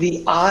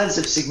the odds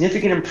of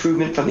significant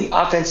improvement from the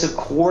offensive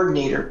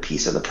coordinator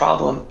piece of the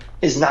problem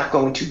is not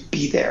going to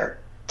be there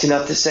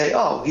enough to say,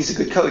 oh, he's a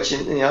good coach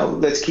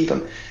and let's keep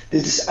him.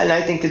 And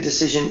I think the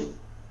decision,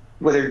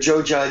 whether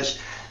Joe Judge,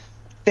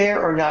 fair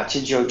or not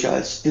to Joe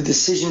Judge, the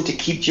decision to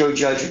keep Joe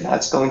Judge or not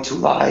is going to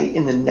lie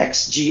in the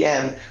next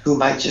GM who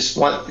might just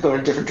want to go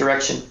in a different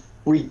direction,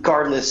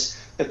 regardless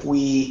if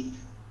we,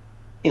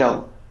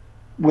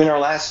 win our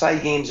last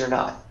 5 games or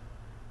not.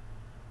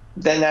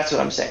 Then that's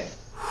what I'm saying.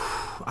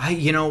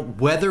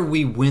 Whether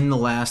we win the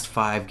last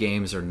 5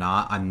 games or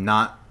not,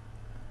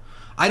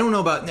 I don't know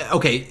about,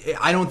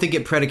 I don't think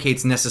it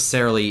predicates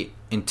necessarily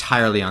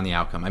entirely on the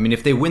outcome. I mean,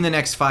 if they win the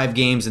next 5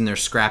 games and they're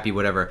scrappy,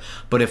 whatever,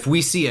 but if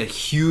we see a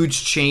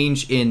huge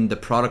change in the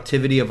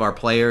productivity of our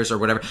players or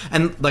whatever,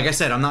 and like I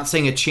said, I'm not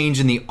saying a change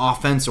in the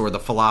offense or the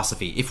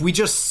philosophy. If we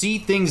just see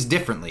things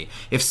differently,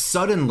 if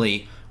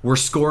suddenly we're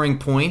scoring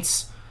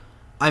points,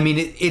 I mean,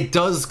 it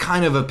does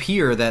kind of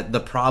appear that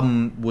the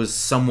problem was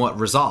somewhat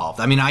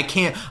resolved. I mean,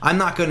 I'm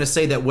not going to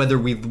say that whether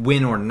we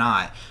win or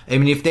not. I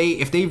mean,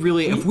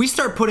 if we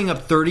start putting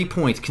up 30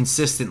 points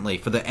consistently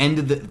for the end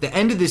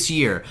of this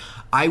year,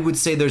 I would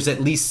say there's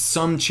at least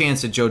some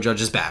chance that Joe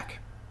Judge is back.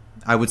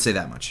 I would say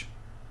that much.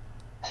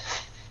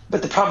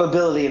 But the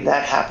probability of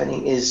that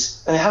happening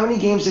is, how many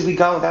games did we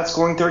go without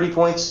scoring 30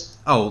 points?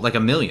 Oh, like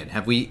a million.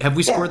 Have we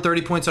scored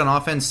 30 points on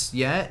offense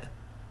yet?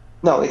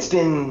 No, it's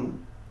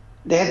been.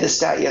 They had the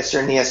stat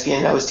yesterday in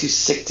ESPN. I was too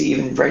sick to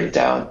even write it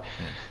down.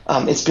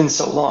 It's been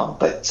so long.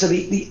 But so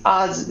the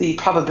odds, the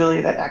probability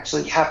of that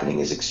actually happening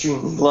is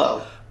extremely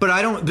low.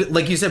 But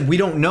like you said, we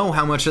don't know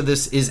how much of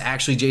this is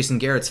actually Jason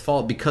Garrett's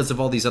fault because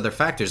of all these other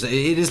factors. It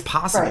is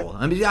possible.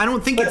 Right. I mean, I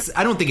don't think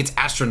it's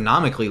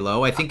astronomically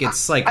low. I think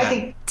it's like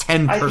a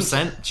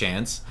 10%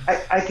 chance.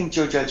 I think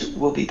Joe Judge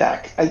will be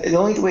back. The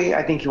only way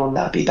I think he will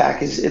not be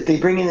back is if they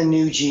bring in a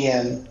new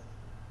GM.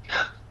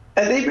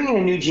 They bring in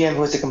a new GM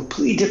who has a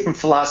completely different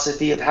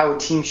philosophy of how a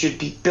team should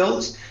be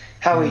built,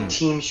 how a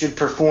team should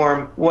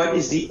perform. What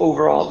is the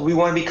overall? Do we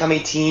want to become a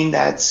team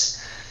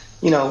that's,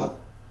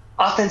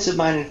 offensive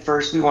minded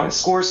first? We want to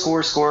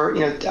score.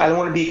 I don't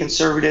want to be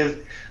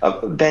conservative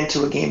bent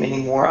to a game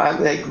anymore.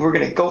 We're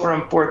going to go for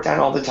on 4th down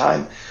all the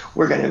time.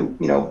 We're going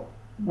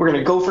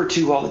to go for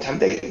 2 all the time.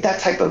 That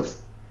type of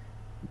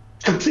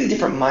completely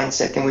different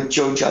mindset than what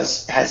Joe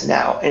Judge has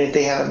now. And if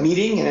they have a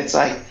meeting and it's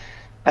like,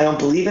 I don't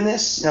believe in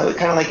this, kind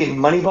of like in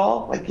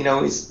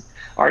Moneyball, is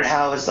Art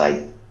Howe is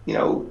like,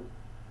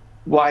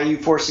 why are you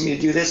forcing me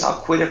to do this? I'll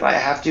quit if I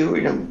have to,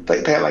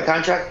 pay out my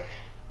contract.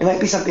 It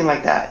might be something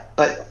like that.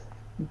 But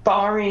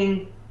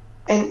barring,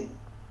 and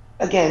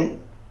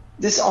again,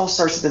 this all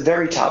starts at the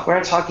very top. We're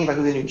not talking about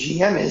who the new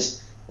GM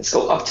is. Let's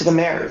go up to the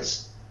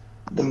mayors.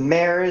 The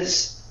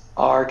mayors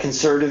are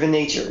conservative in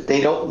nature. They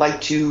don't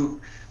like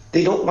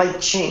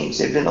change.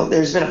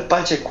 There's been a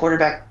bunch of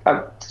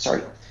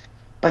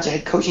bunch of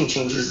head coaching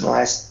changes in the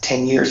last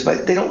 10 years,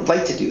 but they don't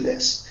like to do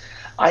this.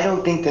 I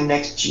don't think the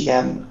next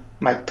GM,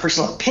 my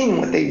personal opinion,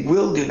 what they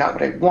will do, not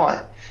what I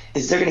want,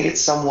 is they're going to get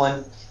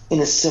someone in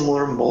a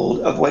similar mold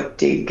of what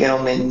Dave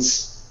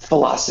Gettleman's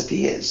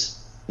philosophy is.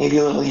 Maybe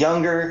a little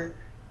younger,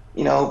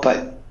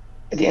 but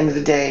at the end of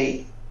the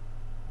day,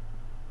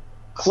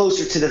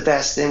 closer to the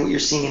vest than what you're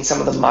seeing in some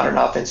of the modern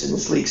offenses in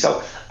this league.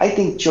 So I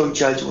think Joe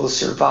Judge will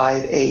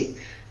survive a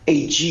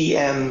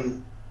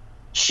GM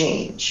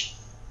change.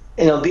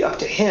 And it'll be up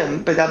to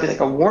him, but that'll be like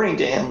a warning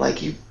to him, like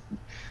we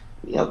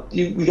got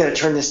to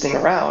turn this thing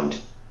around.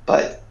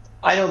 But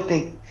I don't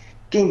think,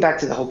 getting back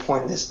to the whole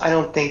point of this, I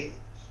don't think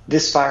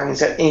this firing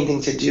has got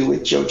anything to do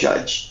with Joe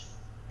Judge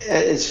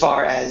as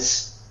far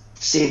as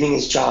saving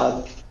his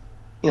job,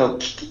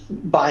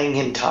 buying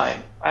him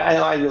time.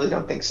 I really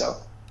don't think so.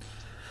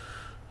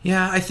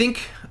 Yeah, I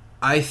think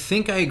I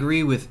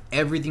agree with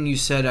everything you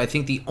said. I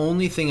think the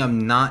only thing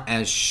I'm not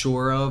as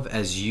sure of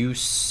as you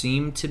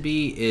seem to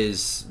be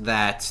is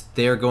that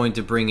they're going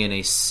to bring in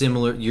a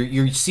similar.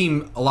 You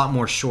seem a lot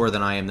more sure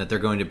than I am that they're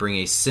going to bring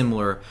a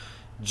similar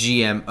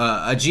GM,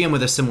 a GM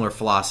with a similar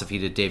philosophy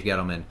to Dave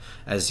Gettleman,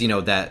 as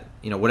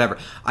whatever.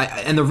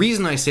 And the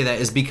reason I say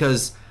that is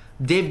because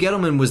Dave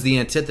Gettleman was the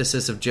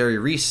antithesis of Jerry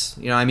Reese.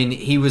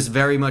 He was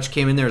very much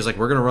came in there as like,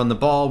 we're going to run the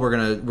ball, we're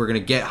going to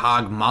get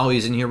Hog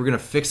Mollies in here, we're going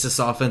to fix this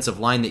offensive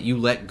line that you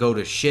let go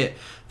to shit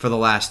for the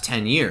last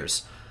 10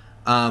 years.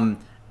 And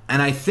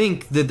I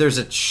think that there's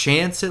a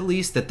chance at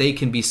least that they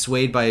can be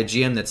swayed by a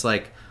GM that's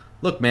like,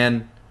 look,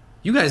 man,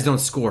 you guys don't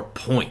score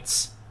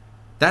points.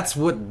 That's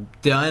what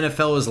the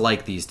NFL is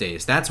like these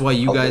days. That's why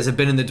you guys have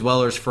been in the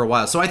dwellers for a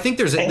while. So I think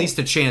there's at least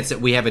a chance that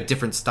we have a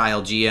different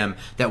style GM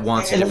that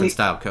wants a different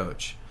style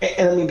coach.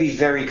 And let me be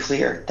very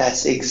clear.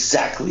 That's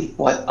exactly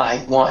what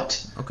I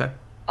want. Okay.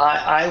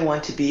 I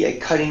want to be a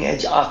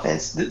cutting-edge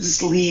offense.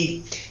 This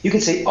league, you can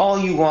say all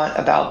you want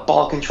about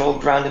ball control,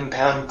 ground and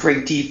pound,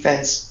 great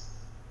defense.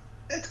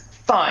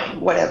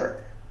 Fine,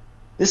 whatever.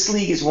 This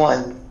league is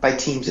won by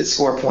teams that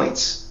score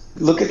points.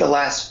 Look at the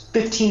last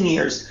 15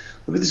 years.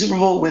 Look at the Super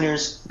Bowl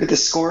winners. Look at the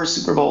scores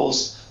of Super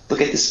Bowls.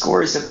 Look at the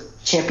scores of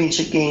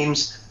championship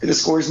games. Look at the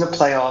scores in the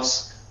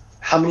playoffs.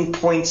 How many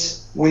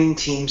points winning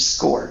teams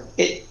score?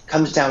 It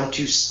comes down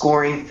to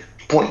scoring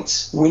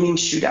points, winning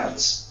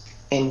shootouts.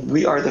 And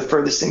we are the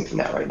furthest thing from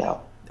that right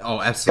now.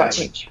 Oh,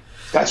 absolutely.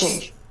 Got to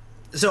change.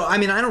 So, I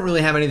don't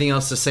really have anything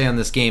else to say on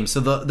this game. So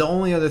the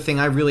only other thing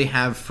I really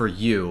have for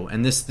you,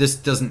 and this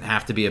doesn't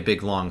have to be a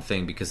big, long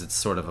thing because it's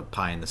sort of a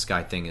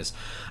pie-in-the-sky thing, is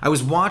I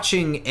was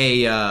watching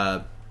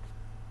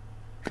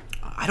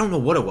I don't know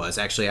what it was,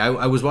 actually.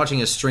 I was watching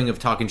a string of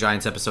Talking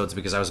Giants episodes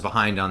because I was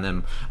behind on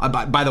them.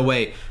 By the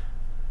way,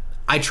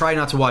 I try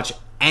not to watch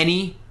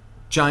any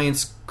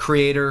Giants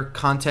creator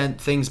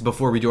content things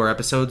before we do our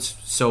episodes.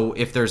 So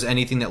if there's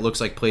anything that looks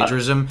like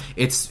plagiarism,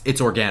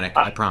 it's organic.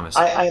 I promise.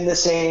 I'm the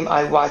same.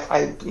 I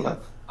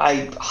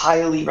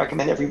highly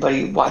recommend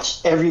everybody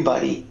watch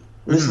everybody,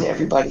 listen to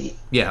everybody.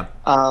 Yeah.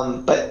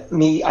 But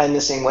me, I'm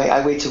the same way.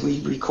 I wait till we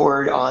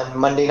record on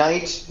Monday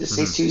night. This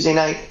is Tuesday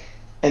night.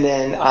 And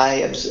then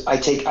I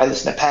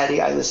listen to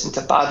Patty, I listen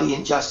to Bobby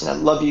and Justin. I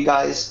love you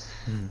guys.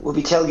 We'll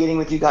be tailgating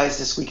with you guys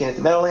this weekend at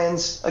the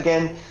Meadowlands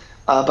again.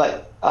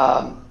 I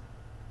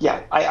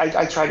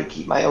try to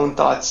keep my own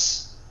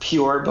thoughts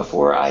pure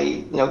before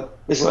I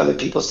listen to what other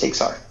people's takes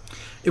are.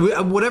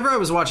 Whatever I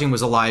was watching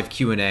was a live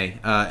Q&A,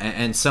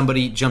 and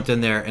somebody jumped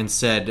in there and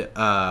said,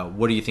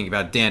 what do you think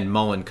about Dan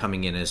Mullen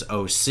coming in as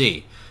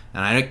OC?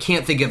 And I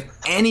can't think of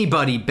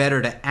anybody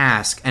better to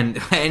ask and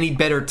any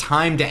better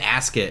time to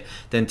ask it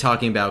than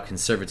talking about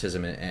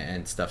conservatism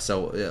and stuff.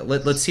 So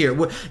let's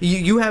hear.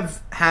 You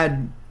have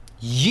had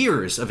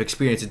years of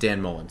experience with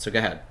Dan Mullen, so go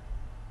ahead.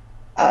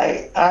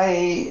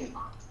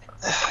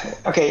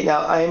 Okay,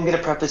 now I am going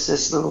to preface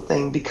this little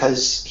thing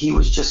because he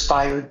was just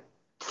fired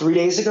 3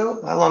 days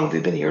ago. How long have we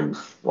been here?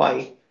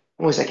 Why?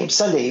 When was that game?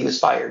 Sunday he was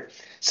fired.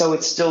 So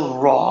it's still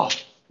raw,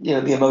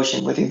 the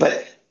emotion with him.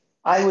 But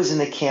I was in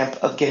the camp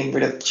of getting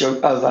rid of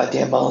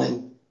Dan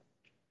Mullen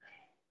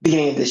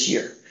beginning of this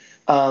year.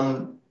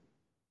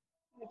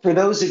 For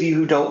those of you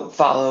who don't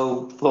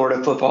follow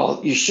Florida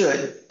football, you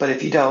should, but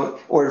if you don't,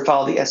 or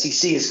follow the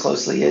SEC as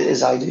closely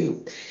as I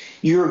do,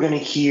 you're going to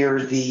hear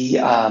the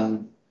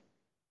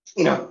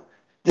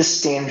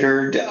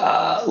standard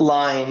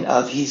line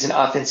of he's an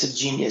offensive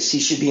genius. He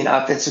should be an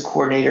offensive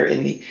coordinator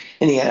in the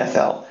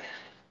NFL.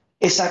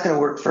 It's not going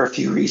to work for a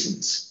few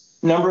reasons.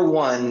 Number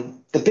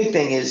one, the big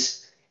thing is,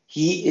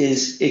 he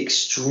is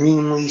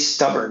extremely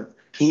stubborn.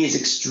 He is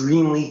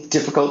extremely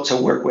difficult to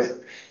work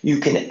with. You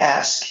can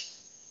ask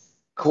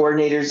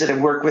coordinators that have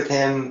worked with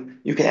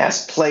him. You can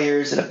ask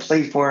players that have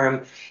played for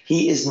him.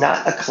 He is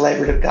not a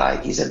collaborative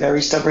guy. He's a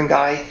very stubborn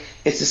guy.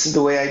 This is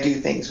the way I do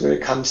things when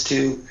it comes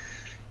to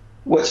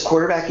what's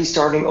quarterback he's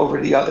starting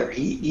over the other.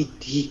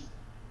 He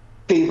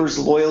favors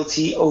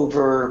loyalty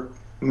over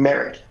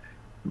merit.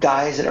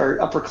 Guys that are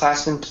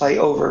upperclassmen play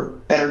over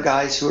better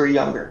guys who are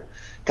younger.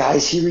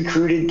 Guys he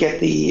recruited get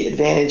the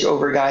advantage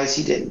over guys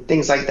he didn't.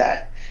 Things like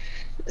that.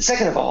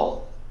 Second of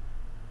all,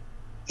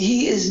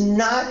 he is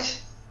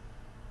not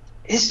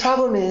 – his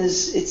problem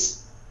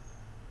is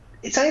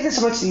it's not even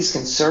so much that he's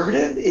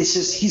conservative. It's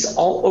just he's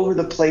all over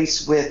the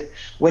place with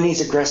when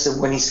he's aggressive,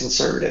 when he's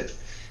conservative.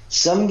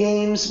 Some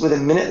games with a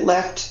minute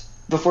left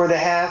before the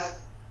half,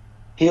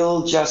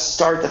 he'll just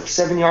start the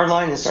 7-yard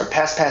line and start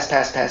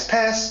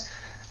pass.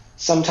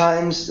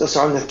 Sometimes they'll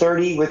start on the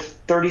 30 with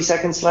 30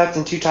 seconds left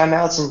and 2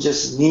 timeouts and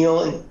just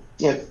kneel and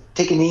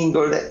take a knee and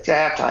go to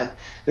halftime.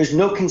 There's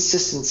no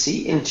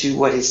consistency into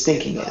what his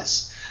thinking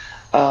is.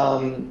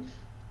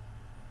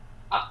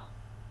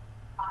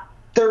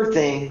 Third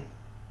thing,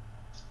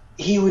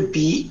 he would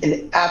be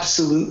an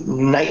absolute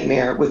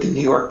nightmare with the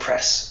New York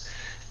press.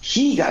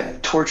 He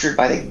got tortured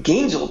by the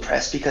Gainesville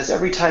press because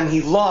every time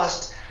he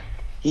lost,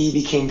 he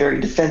became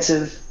very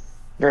defensive,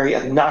 very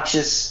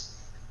obnoxious,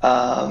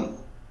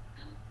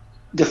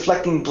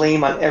 deflecting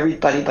blame on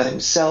everybody but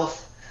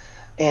himself.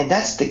 And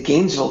that's the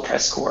Gainesville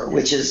press corps,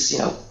 which is,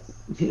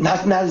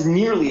 not as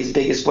nearly as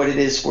big as what it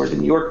is for the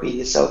New York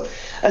media. So,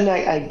 and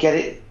I get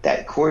it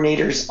that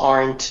coordinators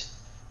aren't,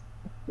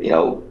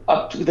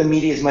 up to the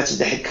media as much as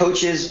the head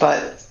coach is,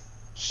 but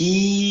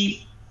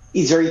he's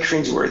very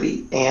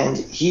cringeworthy, and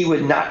he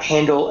would not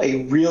handle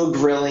a real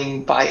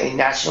grilling by a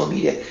national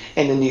media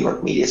and the New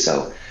York media.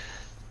 So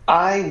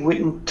I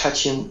wouldn't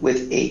touch him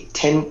with a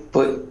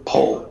 10-foot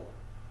pole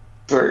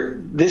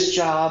for this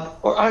job,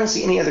 or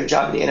honestly any other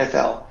job in the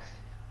NFL.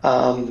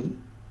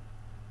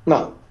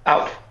 No,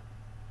 out.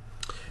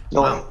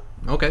 No. Wow.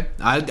 Okay.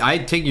 I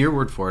take your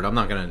word for it. I'm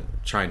not going to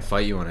try and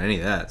fight you on any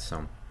of that.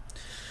 So,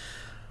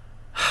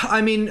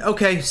 I mean,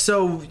 okay.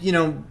 So,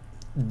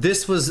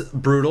 this was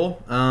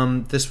brutal.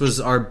 This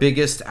was our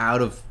biggest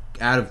out of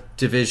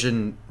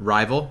division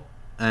rival,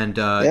 and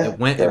it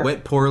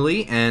went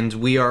poorly. And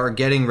we are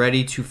getting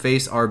ready to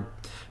face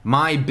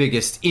my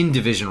biggest in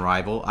division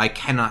rival. I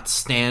cannot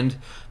stand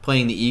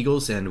playing the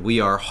Eagles, and we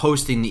are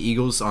hosting the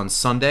Eagles on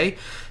Sunday.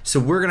 So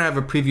we're gonna have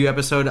a preview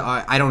episode.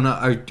 I don't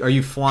know. Are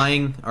you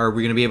flying? Are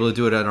we gonna be able to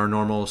do it at our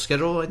normal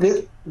schedule? I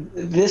think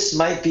this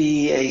might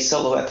be a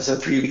solo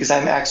episode for you because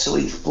I'm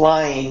actually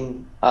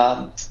flying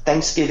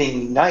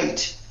Thanksgiving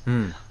night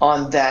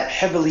on that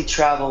heavily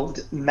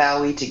traveled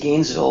Maui to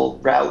Gainesville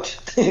route,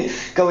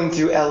 going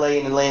through LA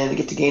and Atlanta to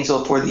get to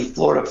Gainesville for the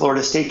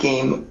Florida State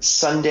game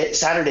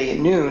Saturday at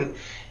noon,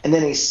 and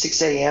then a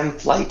 6 a.m.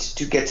 flight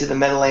to get to the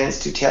Meadowlands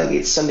to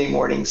tailgate Sunday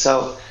morning.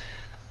 So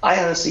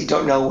I honestly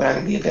don't know when I'm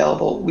going to be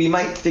available. We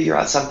might figure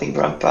out something,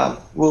 Grump.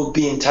 We'll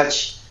be in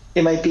touch.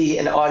 It might be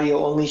an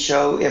audio-only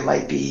show. It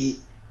might be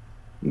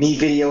me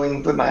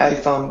videoing with my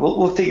iPhone.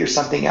 We'll figure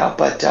something out,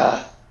 but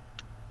I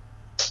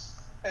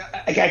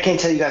can't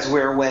tell you guys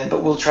where or when,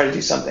 but we'll try to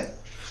do something.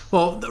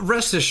 Well,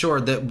 rest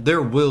assured that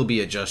there will be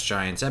a Just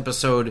Giants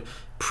episode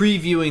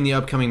previewing the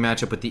upcoming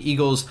matchup with the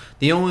Eagles.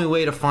 The only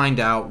way to find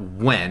out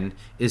when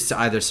is to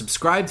either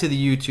subscribe to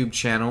the YouTube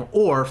channel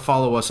or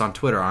follow us on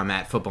Twitter. I'm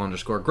at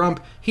 @football_grump.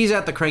 He's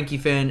at the Cranky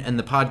Fan, and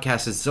the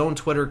podcast is his own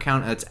Twitter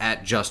account. It's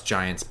at Just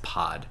Giants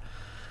Pod.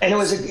 And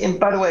and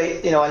by the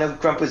way, I know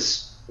Grump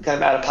was kind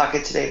of out of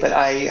pocket today, but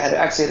I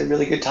actually had a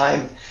really good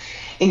time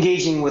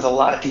engaging with a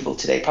lot of people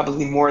today,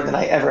 probably more than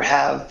I ever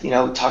have,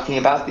 talking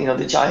about,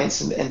 the Giants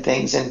and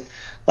things, and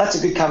lots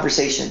of good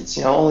conversations.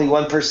 Only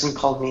one person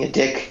called me a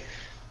dick.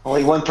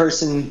 Only one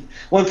person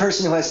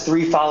who has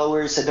 3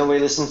 followers said nobody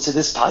listens to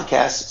this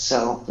podcast.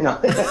 So,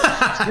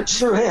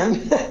 screw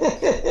him.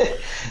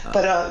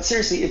 But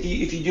seriously, if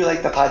you do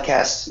like the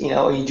podcast,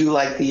 or you do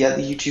like the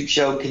YouTube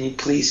show, can you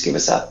please give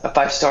us a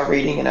 5-star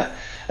rating and a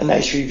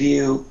nice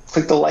review?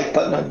 Click the like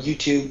button on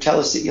YouTube. Tell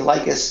us that you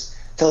like us.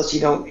 Tell us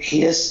you don't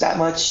hate us that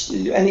much.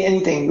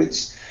 Anything.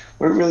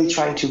 We're really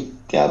trying to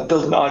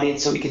build an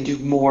audience so we can do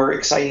more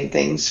exciting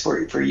things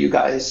for you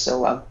guys.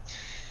 So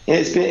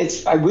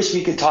I wish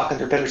we could talk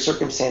under better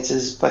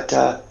circumstances, but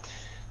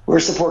we're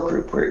a support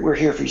group. We're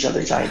here for each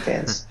other, Giant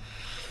fans.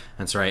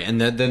 That's right.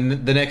 And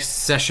the next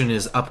session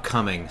is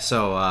upcoming.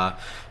 So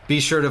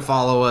be sure to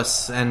follow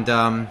us,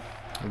 and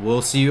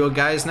we'll see you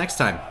guys next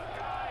time.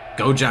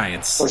 Go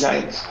Giants. Go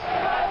Giants.